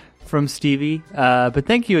from Stevie. But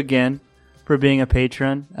thank you again for being a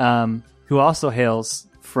patron, who also hails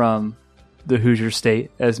from the Hoosier State,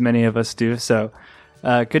 as many of us do. So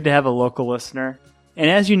good to have a local listener. And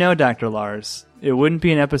as you know, Dr. Lars, it wouldn't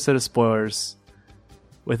be an episode of Spoilers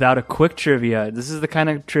without a quick trivia. This is the kind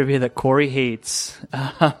of trivia that Corey hates.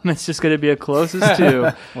 It's just going to be a closest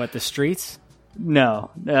to... What, the streets? No,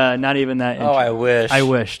 not even that. Oh, I wish. I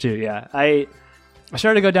wish, too, yeah. I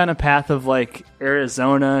started to go down a path of, like,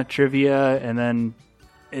 Arizona trivia, and then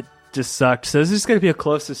it just sucked. So this is going to be a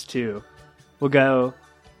closest to. We'll go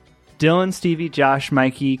Dylan, Stevie, Josh,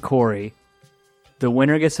 Mikey, Corey. The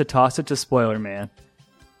winner gets to toss it to Spoiler Man.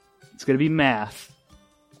 It's going to be math.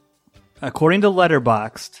 According to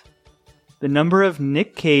Letterboxd, the number of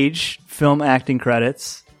Nick Cage film acting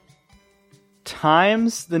credits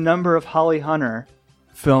times the number of Holly Hunter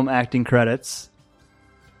film acting credits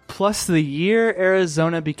plus the year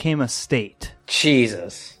Arizona became a state.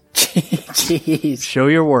 Jesus. Jeez. Show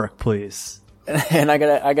your work, please. And I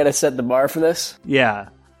gotta set the bar for this? Yeah.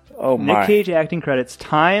 Oh my. Nick Cage acting credits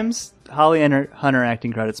times Holly Hunter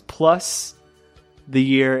acting credits plus the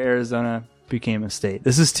year Arizona became a state.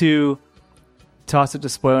 This is to toss it to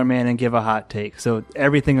Spoiler Man and give a hot take. So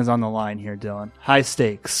everything is on the line here, Dylan. High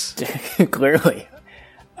stakes. Clearly.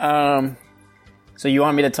 So you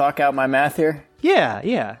want me to talk out my math here?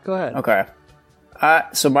 Yeah. Go ahead. Okay.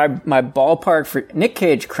 So my ballpark for Nick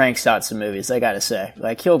Cage cranks out some movies, I gotta say.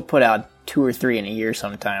 Like, he'll put out 2 or 3 in a year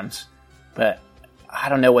sometimes. But I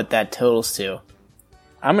don't know what that totals to.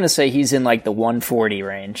 I'm gonna say he's in like the 140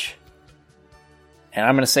 range. And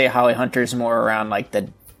I'm gonna say Holly Hunter's more around like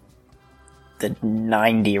the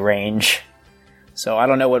 90 range. So I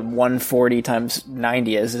don't know what 140 times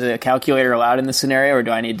 90 is. Is a calculator allowed in this scenario, or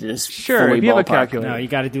do I need to just fully if you have a ballpark? calculator. No, you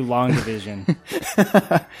got to do long division.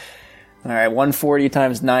 All right, 140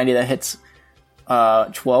 times 90, that hits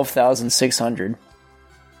 12,600.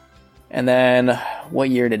 And then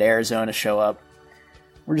what year did Arizona show up?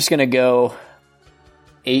 We're just going to go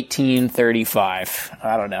 1835.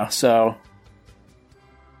 I don't know. So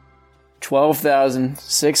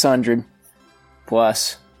 12,600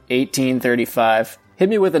 plus 1835. Hit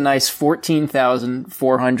me with a nice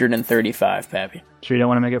 14,435, Pappy. Sure you don't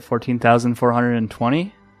want to make it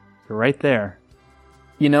 14,420? You're right there.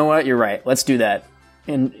 You know what? You're right. Let's do that.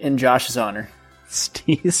 In Josh's honor.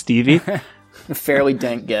 Stevie? A fairly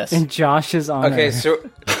dank guess. In Josh's honor. Okay, so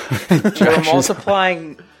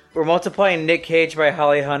we're multiplying Nick Cage by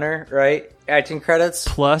Holly Hunter, right? Acting credits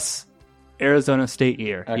Plus Arizona State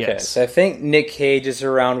year. Okay, Yes. so I think Nick Cage is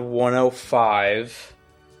around 105.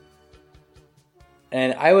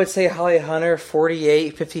 And I would say Holly Hunter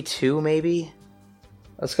 48, 52 maybe.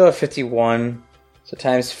 Let's go with 51. So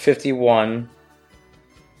times 51.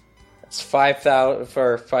 That's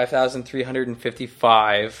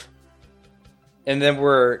 5,355. And then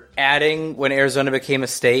we're adding when Arizona became a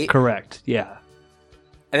state. Correct. Yeah.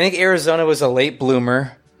 I think Arizona was a late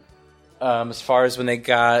bloomer. As far as when they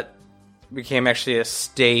became actually a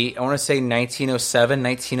state. I want to say 1907,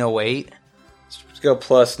 1908. Let's go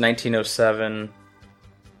plus 1907.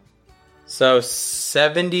 So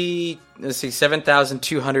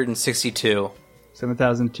 7,262.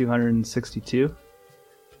 7,262.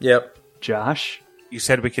 Yep. Josh? You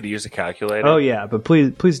said we could use a calculator? Oh, yeah, but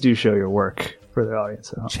please do show your work for the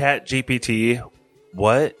audience at home. Chat GPT,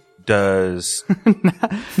 what does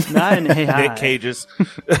Not an AI. Nick Cage's...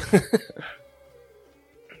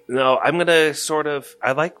 No, I'm going to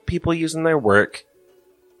I like people using their work.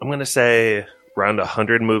 I'm going to say around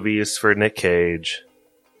 100 movies for Nick Cage,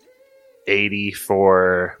 80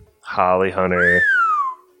 for Holly Hunter,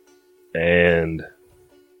 and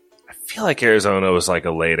I feel like Arizona was like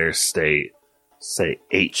a later state. Say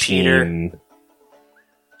 18.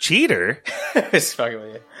 Cheater? It's fucking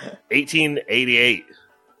with you. 1888.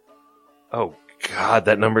 Oh God,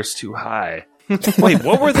 that number's too high. Wait,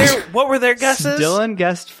 what were their guesses? Dylan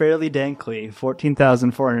guessed fairly dankly,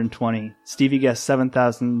 14,420. Stevie guessed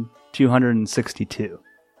 7,262.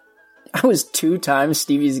 I was 2 times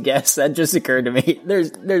Stevie's guess. That just occurred to me.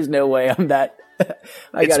 There's no way I'm that.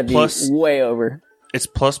 I gotta be way over. It's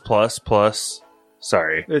plus.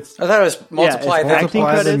 Sorry. I thought it was multiply that. acting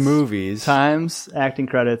Multiply the credits movies. times acting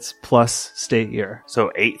credits plus state year.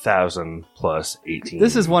 So 8,000 plus 18.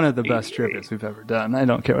 This is one of the best trivia we've ever done. I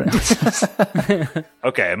don't care what anyone says.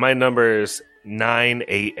 Okay, my number is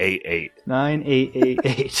 9888.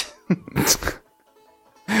 9888.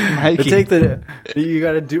 You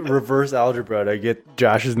got to do reverse algebra to get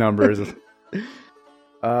Josh's numbers.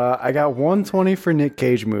 I got 120 for Nick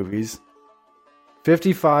Cage movies,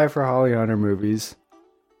 55 for Holly Hunter movies,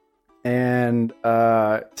 and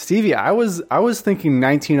Stevie, I was thinking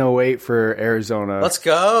 1908 for Arizona. Let's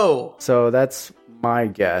go. So that's my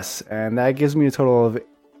guess, and that gives me a total of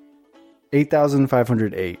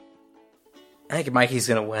 8,508. I think Mikey's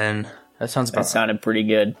gonna win. That sounded pretty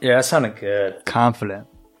good. Yeah, that sounded good. Confident.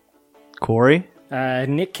 Corey?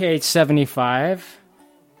 Nick Cage 75.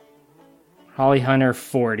 Holly Hunter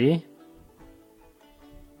 40.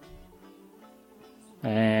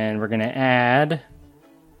 And we're going to add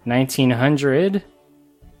 1,900.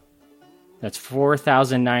 That's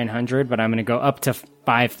 4,900, but I'm going to go up to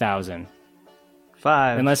 5,000.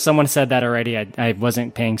 5. Unless someone said that already, I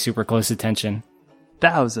wasn't paying super close attention.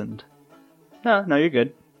 1,000. No, you're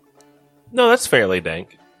good. No, that's fairly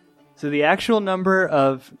dank. So the actual number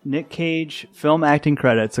of Nick Cage film acting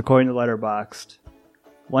credits, according to Letterboxd,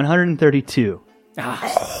 132.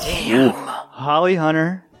 Damn. Holly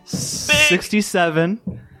Hunter, 67.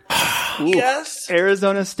 Yes.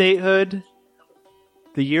 Arizona Statehood,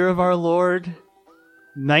 The Year of Our Lord,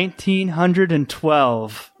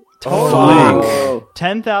 1,912. Oh.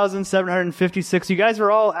 10,756. You guys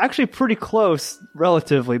were all actually pretty close,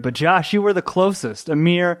 relatively. But Josh, you were the closest. How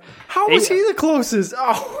was he the closest?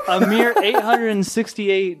 Oh. A mere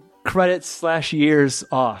 868 credits/years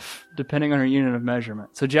off, depending on our unit of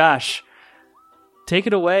measurement. So, Josh, take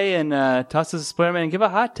it away and toss us a spoiler man and give a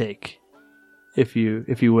hot take, if you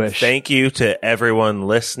wish. Thank you to everyone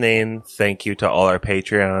listening. Thank you to all our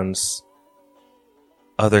Patreons.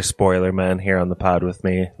 Other spoiler men here on the pod with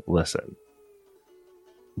me. Listen,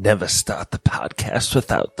 never start the podcast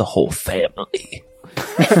without the whole family.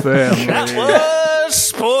 That was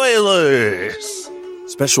spoilers.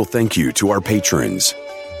 Special thank you to our patrons,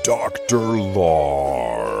 Dr.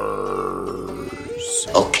 Lars.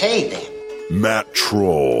 Okay, then. Matt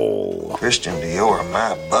Troll. Christian Dior,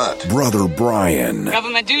 my butt. Brother Brian.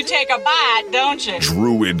 Government do take a bite, don't you?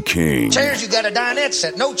 Druid King. Chairs, you got a dinette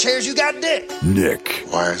set. No chairs, you got dick. Nick.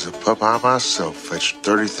 Why, as a pup, I myself fetched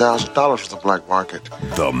 $30,000 for the black market.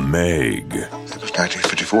 The Meg. It was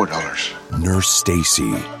 $1954. Nurse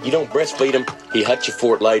Stacy. You don't breastfeed him, he huts you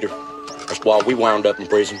for it later. That's why we wound up in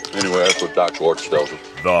prison. Anyway, that's what Dr. Orts tells him.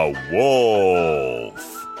 The Wolf.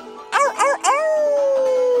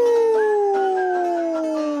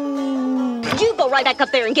 You go right back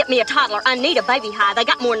up there and get me a toddler. I need a baby high. They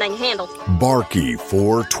got more than they can handle. Barky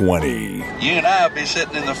 420. You and I'll be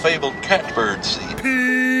sitting in the fabled catbird seat.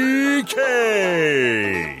 PK.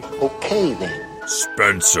 Okay, then.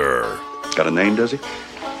 Spencer. Got a name, does he?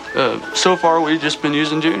 So far, we've just been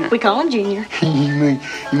using Junior. We call him Junior. You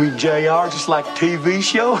mean JR, just like a TV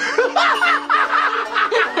show?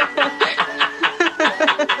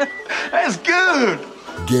 That's good.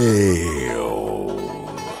 Gale.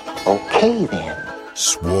 Okay, then.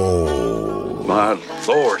 Swole. My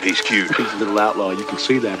Lord, he's cute. He's a little outlaw. You can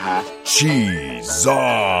see that high. Cheese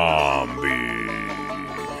Zombie.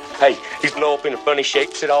 Hey, you blow up in funny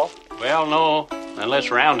shapes at all? Well, no,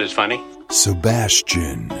 unless round is funny.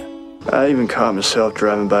 Sebastian. I even caught myself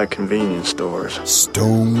driving by convenience stores.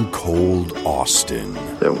 Stone Cold Austin.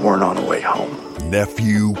 That weren't on the way home.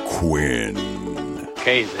 Nephew Quinn.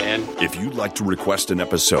 Okay, then. If you'd like to request an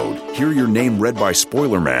episode, hear your name read by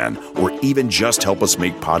Spoiler Man, or even just help us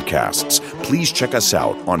make podcasts, please check us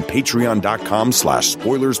out on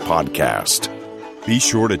patreon.com/spoilerspodcast. Be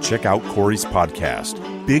sure to check out Corey's podcast,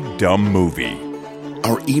 Big Dumb Movie.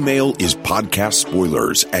 Our email is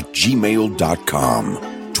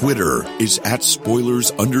podcastspoilers@gmail.com. Twitter is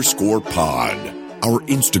 @spoilers_pod. Our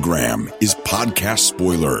Instagram is podcast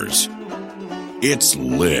spoilers. It's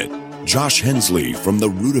lit. Josh Hensley from the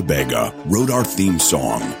Rutabaga wrote our theme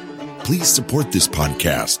song. Please support this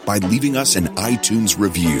podcast by leaving us an iTunes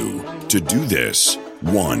review. To do this,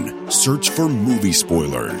 1. Search for movie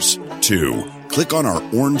spoilers. 2. Click on our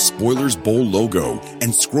orange Spoilers Bowl logo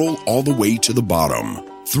and scroll all the way to the bottom.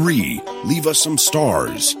 3. Leave us some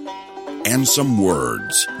stars and some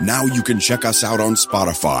words. Now you can check us out on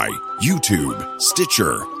Spotify, YouTube,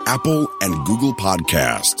 Stitcher, Apple, and Google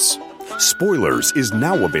Podcasts. Spoilers is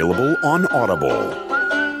now available on Audible.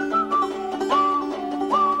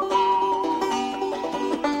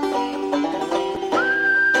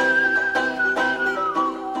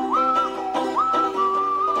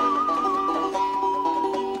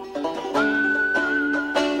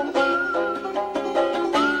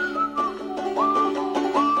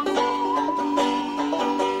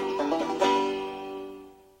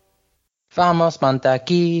 Vamos,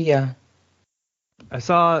 mantequilla. I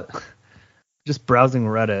saw, just browsing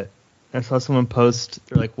Reddit, I saw someone post,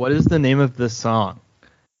 they're like, what is the name of this song?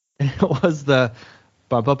 And it was the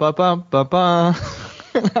ba-ba-ba-ba-ba-ba.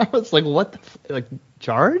 And I was like, what the, like,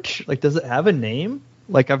 Charge? Like, does it have a name?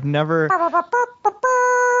 Like, I've never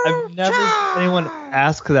anyone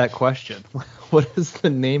ask that question. What is the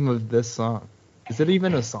name of this song? Is it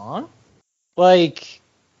even a song? Like,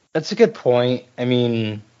 that's a good point. I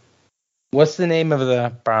mean, what's the name of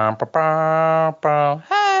the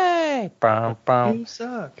hey You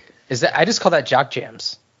suck. Is that, I just call that Jock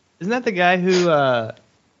Jams. Isn't that the guy who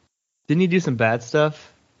didn't he do some bad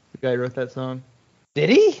stuff? The guy who wrote that song? Did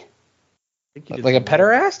he? I think he did Like a some bad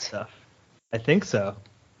pederast? stuff. I think so.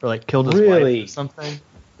 Or like killed his Really? wife or something.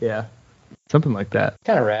 Yeah. Something like that.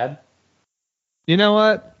 Kind of rad. You know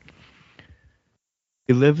what?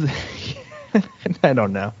 He lived I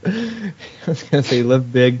don't know. I was gonna say he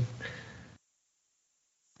lived big.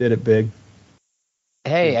 Did it big.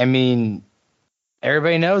 Hey, I mean,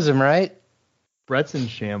 everybody knows him, right? Brett's in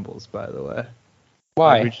shambles, by the way.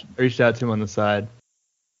 Why? I reached out to him on the side.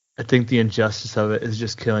 I think the injustice of it is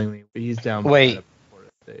just killing me. He's down. Wait.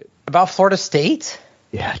 About Florida State?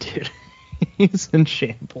 Yeah, dude. He's in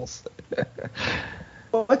shambles.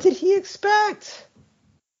 What did he expect?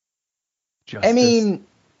 Justice. I mean,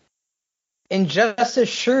 injustice,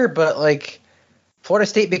 sure, but like Florida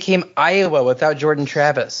State became Iowa without Jordan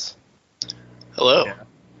Travis. Hello.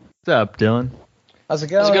 What's up, Dylan? How's it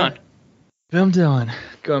going? How's it going? I'm doing.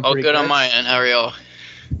 Going All pretty good on my end. How are y'all?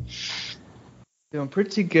 Doing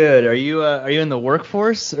pretty good. Are you in the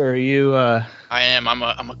workforce or are you? I am. I'm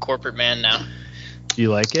a corporate man now. Do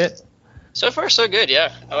you like it? So far, so good.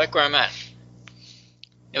 Yeah, I like where I'm at.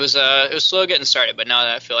 It was slow getting started, but now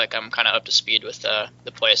that I feel like I'm kind of up to speed with the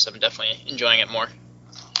place, I'm definitely enjoying it more.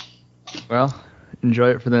 Well,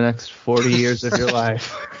 enjoy it for the next 40 years of your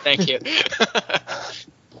life. Thank you.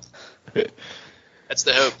 That's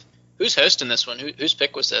the hope. Who's hosting this one? Whose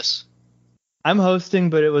pick was this? I'm hosting,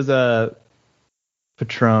 but it was a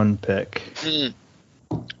Patron pick.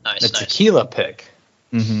 Nice, A tequila pick.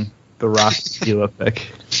 Mm-hmm. The Rock tequila pick.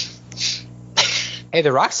 Hey,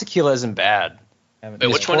 the Rock tequila isn't bad. Wait,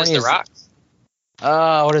 which one is the Rock?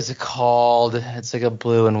 What is it called? It's like a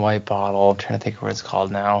blue and white bottle. I'm trying to think of what it's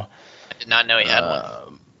called now. I did not know he had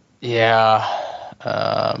one. Yeah.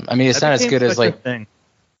 I mean, it's not as good as like the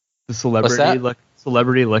What's that?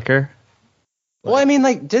 celebrity liquor. Well, I mean,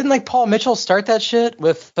 like, didn't like Paul Mitchell start that shit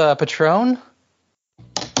with Patron?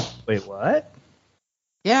 Wait, what?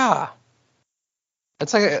 Yeah.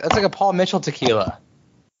 That's like a Paul Mitchell tequila.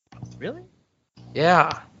 Really?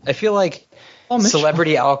 Yeah. I feel like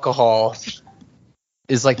celebrity alcohol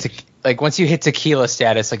is like once you hit tequila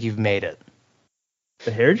status, like you've made it.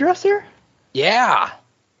 The hairdresser? Yeah.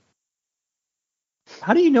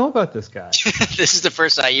 How do you know about this guy? This is the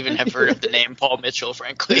first I even have heard of the name Paul Mitchell,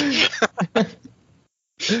 frankly.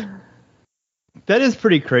 That is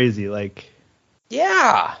pretty crazy. Like,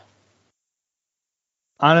 yeah.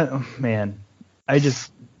 Man, I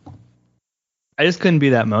just couldn't be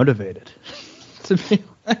that motivated to be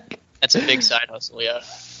like. That's a big side hustle, yeah.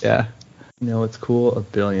 Yeah. You know what's cool?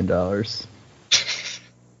 $1 billion. Where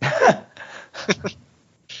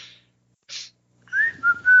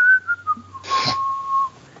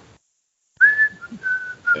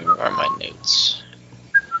are my notes?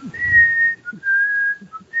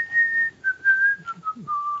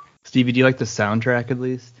 Stevie, do you like the soundtrack at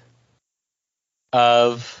least?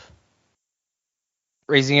 Of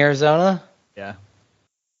Raising Arizona? Yeah.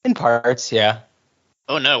 In parts, yeah.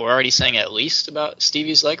 Oh no, we're already saying at least about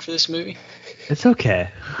Stevie's like for this movie? It's okay.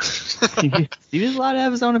 Stevie's allowed to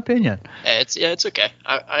have his own opinion. It's okay.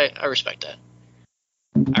 I respect that.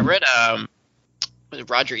 I read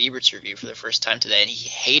Roger Ebert's review for the first time today, and he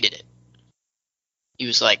hated it. He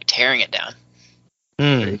was like tearing it down.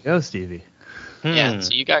 There you go, Stevie. Yeah,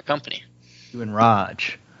 so you got company. You and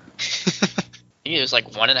Raj. I think it was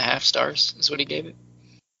like 1.5 stars is what he gave it.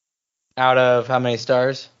 Out of how many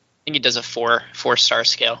stars? I think he does a 4-star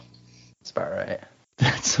scale. That's about right.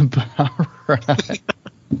 That's about right.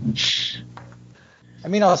 I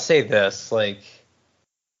mean, I'll say this, like,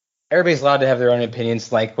 everybody's allowed to have their own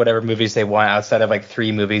opinions, like whatever movies they want outside of like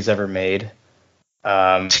 3 movies ever made.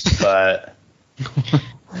 But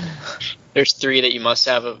there's 3 that you must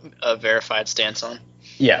have a verified stance on.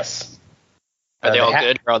 Yes. Are they all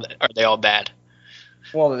good or are they all bad?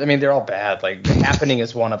 Well, I mean, they're all bad. Like, The Happening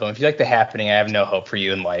is one of them. If you like The Happening, I have no hope for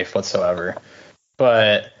you in life whatsoever.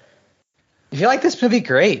 But if you like this movie,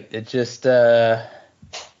 great. It just some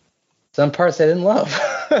parts I didn't love.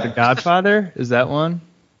 The Godfather? Is that one? I'm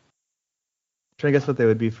trying to guess what they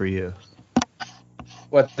would be for you.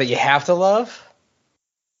 What, that you have to love?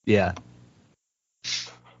 Yeah.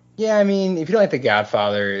 Yeah, I mean, if you don't like The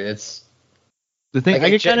Godfather, it's... The thing, like, I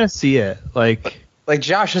can kind of see it. Like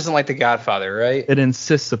Josh doesn't like The Godfather, right? It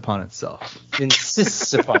insists upon itself. It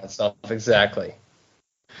insists upon itself, exactly.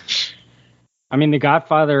 I mean, The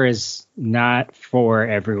Godfather is not for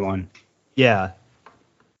everyone. Yeah.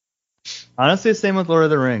 Honestly, same with Lord of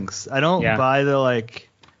the Rings. I don't buy the, like...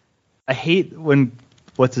 I hate when...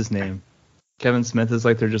 What's his name? Kevin Smith is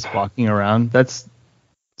like they're just walking around. That's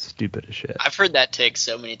stupid as shit. I've heard that take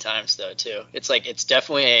so many times, though, too. It's like, it's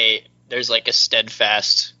definitely there's like a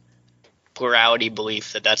steadfast plurality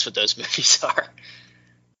belief that that's what those movies are.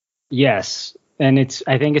 Yes. And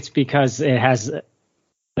I think it's because it has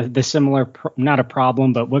the similar, not a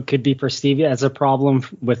problem, but what could be perceived as a problem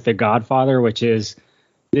with The Godfather, which is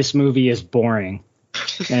this movie is boring.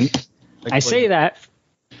 And I say that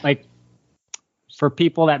like for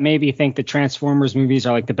people that maybe think the Transformers movies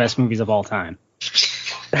are like the best movies of all time.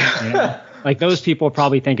 You know? Like those people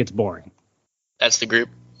probably think it's boring. That's the group.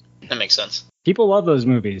 That makes sense. People love those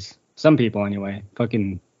movies. Some people anyway.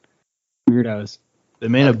 Fucking weirdos. They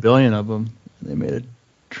made $1 billion of them. They made $1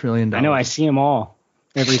 trillion. I know. I see them all.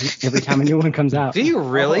 every time a new one comes out. Do you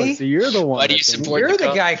really? Oh, so you're the one. Why do you support You're the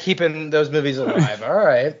cult? guy keeping those movies alive. All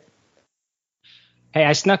right. Hey,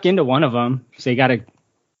 I snuck into one of them, so you got to.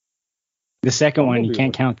 The second one, you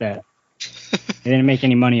can't count that. They didn't make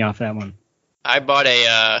any money off that one. I bought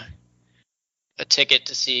a ticket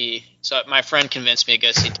to see. So my friend convinced me to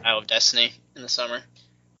go see Dial of Destiny in the summer,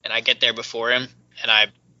 and I get there before him, and I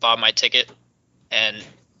bought my ticket, and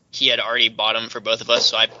he had already bought them for both of us,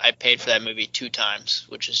 so I paid for that movie 2 times,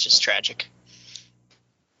 which is just tragic.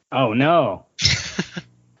 Oh no!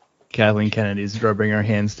 Kathleen Kennedy's rubbing her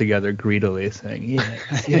hands together greedily, saying,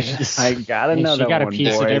 "Yes, yes." I got another She got a one,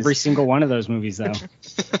 piece of boys. every single one of those movies, though.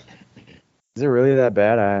 Is it really that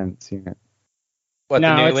bad? I haven't seen it. What,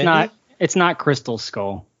 No, the new it's indie? not. It's not Crystal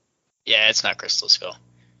Skull. Yeah, it's not Crystal Skull.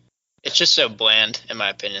 It's just so bland, in my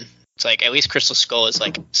opinion. It's like, at least Crystal Skull is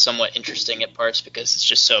like somewhat interesting at parts because it's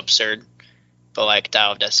just so absurd. But like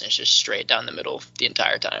Dial of Destiny is just straight down the middle the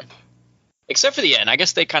entire time. Except for the end. I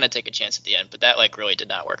guess they kind of take a chance at the end, but that like really did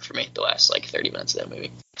not work for me the last like 30 minutes of that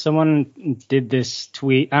movie. Someone did this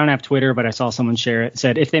tweet. I don't have Twitter, but I saw someone share it. It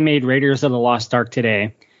said, if they made Raiders of the Lost Ark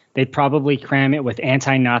today, they'd probably cram it with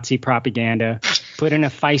anti-Nazi propaganda, put in a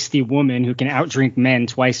feisty woman who can outdrink men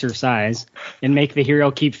twice her size, and make the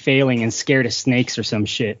hero keep failing and scared of snakes or some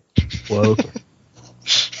shit. Woke.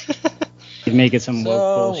 You'd make it some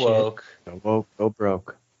woke bullshit. Woke. Go woke, go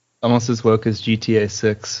broke. Almost as woke as GTA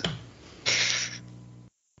 6.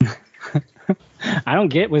 I don't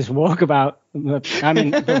get what's woke about. I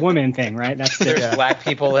mean, the woman thing, right? That's There's black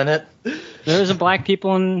people in it. There's a black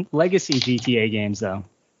people in legacy GTA games, though.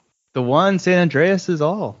 The one San Andreas is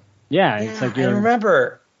all. Yeah, it's like I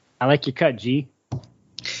remember. I like your cut, G.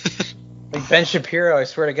 Like Ben Shapiro, I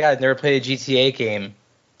swear to God, never played a GTA game.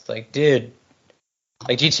 It's like, dude,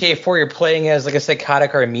 like GTA 4, you're playing as like a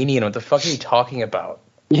psychotic Armenian. What the fuck are you talking about?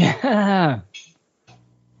 Yeah.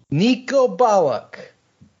 Nico Balak.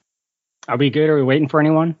 Are we good? Are we waiting for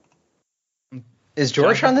anyone? Is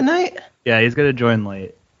George on the night? Yeah, he's going to join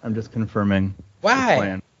late. I'm just confirming. Why? the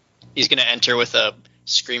plan. He's going to enter with a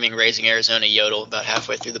screaming Raising Arizona yodel about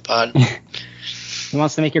halfway through the pod. He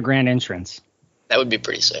wants to make a grand entrance. That would be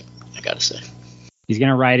pretty sick, I gotta say. He's going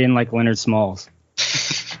to ride in like Leonard Smalls.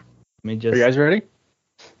 Let me just, Are you guys ready?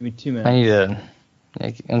 Give me 2 minutes. I need to.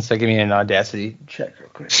 One second, give me an Audacity check real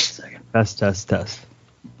quick. 1 second. Test.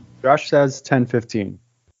 Josh says 10:15.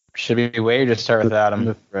 Should we wait or just start without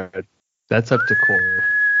him? That's up to Corey.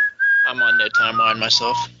 I'm on no timeline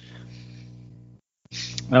myself.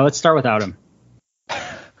 Well, let's start without him.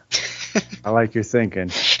 I like your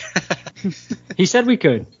thinking. He said we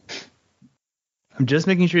could. I'm just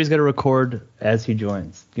making sure he's got to record as he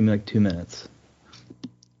joins. Give me like 2 minutes.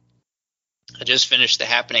 I just finished the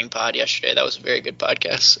Happening pod yesterday. That was a very good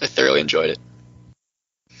podcast. I thoroughly enjoyed it.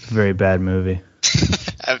 Very bad movie.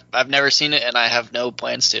 I've never seen it, and I have no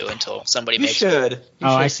plans to until somebody You makes should. it.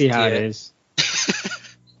 Oh, I see how it is.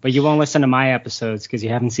 But you won't listen to my episodes because you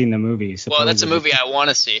haven't seen the movie. Well, that's a movie I want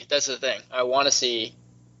to see. That's the thing. I want to see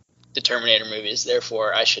the Terminator movies.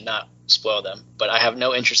 Therefore, I should not spoil them. But I have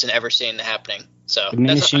no interest in ever seeing The Happening. So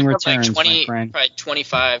Diminishing that's returns, like my friend. probably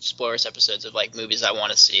 25 spoilers episodes of like movies I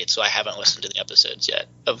want to see. So I haven't listened to the episodes yet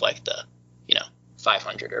of like the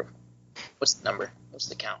 500 or what's the number? What's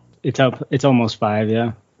the count? It's up. It's almost 5.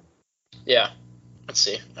 Yeah. Yeah. Let's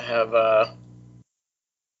see. I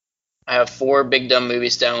have 4 Big Dumb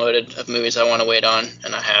Movies downloaded of movies I want to wait on,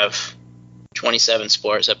 and I have 27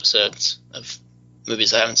 spoilers episodes of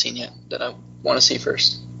movies I haven't seen yet that I want to see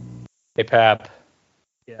first. Hey, Pap.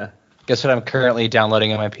 Yeah. Guess what I'm currently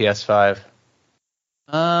downloading on my PS5?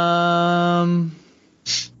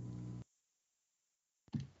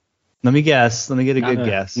 Let me guess. Let me get a good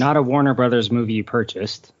guess. Not a Warner Brothers movie you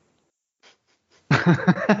purchased.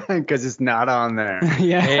 Because it's not on there.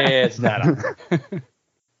 Yeah. It's not on.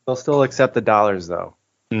 They'll still accept the dollars, though.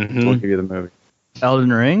 Mm-hmm. We'll give you the movie.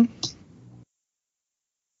 Elden Ring?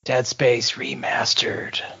 Dead Space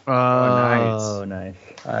Remastered. Oh, nice.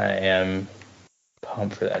 I am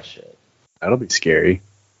pumped for that shit. That'll be scary.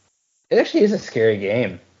 It actually is a scary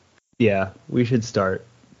game. Yeah, we should start.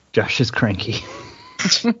 Josh is cranky.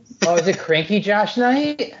 Oh, is it Cranky Josh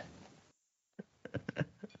night?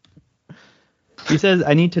 He says,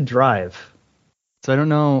 I need to drive. So I don't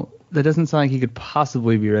know. That doesn't sound like he could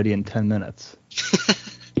possibly be ready in 10 minutes.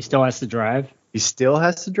 He still has to drive? He still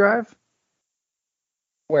has to drive?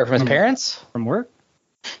 Where, from his parents? From work?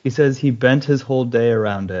 He says he bent his whole day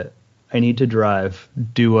around it. I need to drive.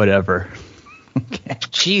 Do whatever. Okay.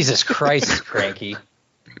 Jesus Christ, Cranky.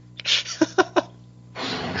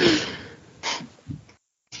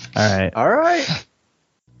 All right.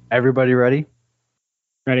 Everybody ready?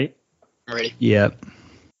 Ready? I'm ready. Yep.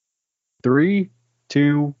 3,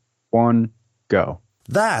 2, 1, go.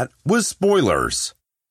 That was Spoilers.